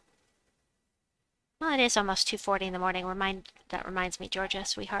 Tired. Well, it is almost 2:40 in the morning. That reminds me, Georgia,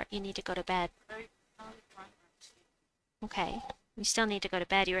 sweetheart, you need to go to bed. Okay. You still need to go to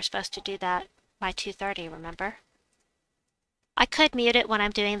bed. You were supposed to do that by 2:30, remember? I could mute it when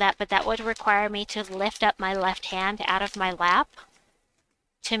I'm doing that, but that would require me to lift up my left hand out of my lap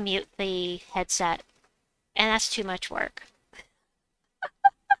to mute the headset. And that's too much work.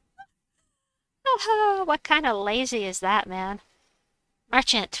 What kind of lazy is that, man?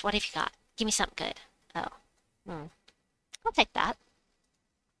 Merchant, what have you got? Give me something good. Oh. I'll take that.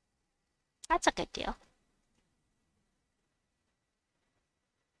 That's a good deal.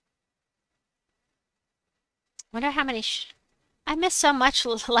 Wonder how many I miss so much.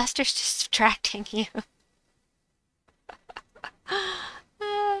 Lester's distracting you.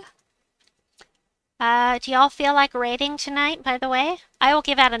 Do y'all feel like raiding tonight, by the way? I will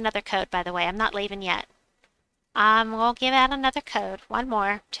give out another code, by the way. I'm not leaving yet. We'll give out another code. One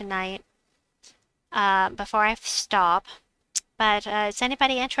more tonight. Before I stop. But, is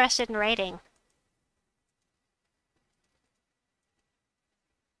anybody interested in raiding?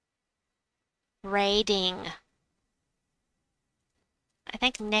 Raiding. I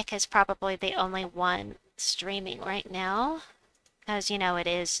think Nick is probably the only one streaming right now. Because, you know, it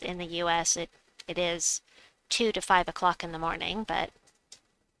is in the US, it is 2 to 5 o'clock in the morning, but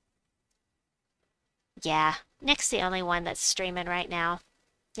Yeah, Nick's the only one that's streaming right now.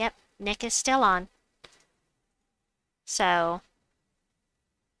 Yep, Nick is still on. So,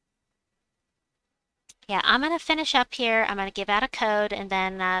 yeah, I'm gonna finish up here. I'm gonna give out a code, and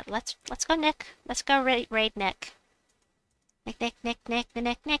then let's go, Nick. Let's go raid Nick. Nick, Nick, Nick, Nick,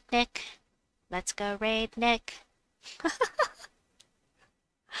 Nick, Nick, Nick. Let's go raid Nick.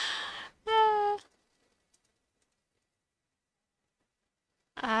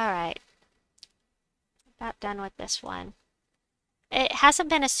 All right. About done with this one. It hasn't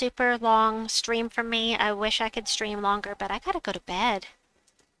been a super long stream for me. I wish I could stream longer, but I gotta go to bed.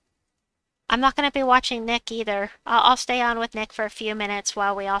 I'm not gonna be watching Nick either. I'll stay on with Nick for a few minutes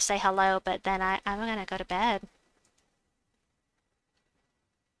while we all say hello, but then I'm gonna go to bed.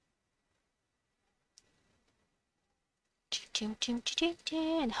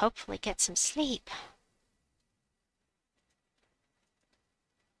 And hopefully get some sleep.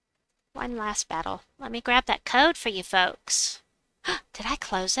 One last battle. Let me grab that code for you folks. Did I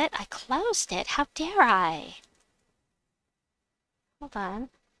close it? I closed it. How dare I? Hold on.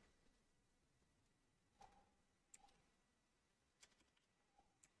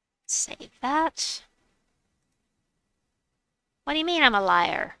 Save that. What do you mean I'm a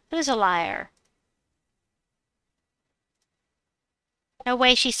liar? Who's a liar? No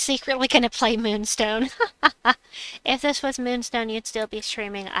way she's secretly gonna play Moonstone. If this was Moonstone, you'd still be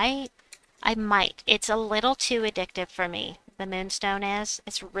streaming. I might. It's a little too addictive for me. The Moonstone is.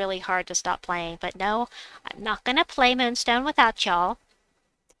 It's really hard to stop playing. But no, I'm not gonna play Moonstone without y'all.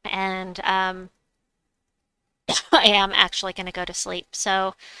 And I am actually gonna go to sleep.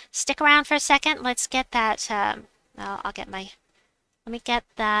 So stick around for a second. Let's get that. I'll get my. Let me get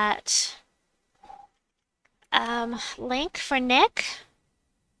that link for Nick.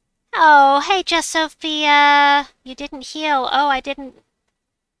 Oh, hey, Just Sophia. You didn't heal. Oh, I didn't.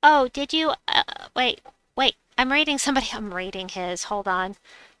 Oh, did you? Wait. I'm reading somebody. I'm reading his. Hold on.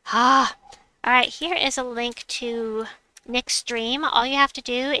 Ah. All right, here is a link to Nick's stream. All you have to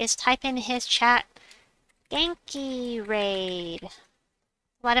do is type in his chat, Genki Raid.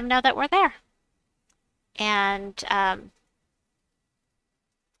 Let him know that we're there. And I'm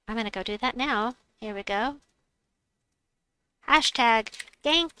going to go do that now. Here we go. Hashtag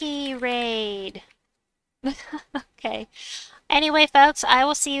Genki Raid. Okay. Anyway, folks, I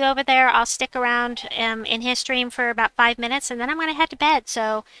will see you over there. I'll stick around in his stream for about 5 minutes, and then I'm going to head to bed.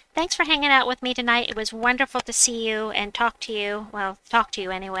 So thanks for hanging out with me tonight. It was wonderful to see you and talk to you. Well, talk to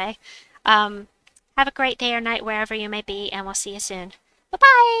you anyway. Have a great day or night wherever you may be, and we'll see you soon.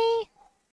 Bye-bye!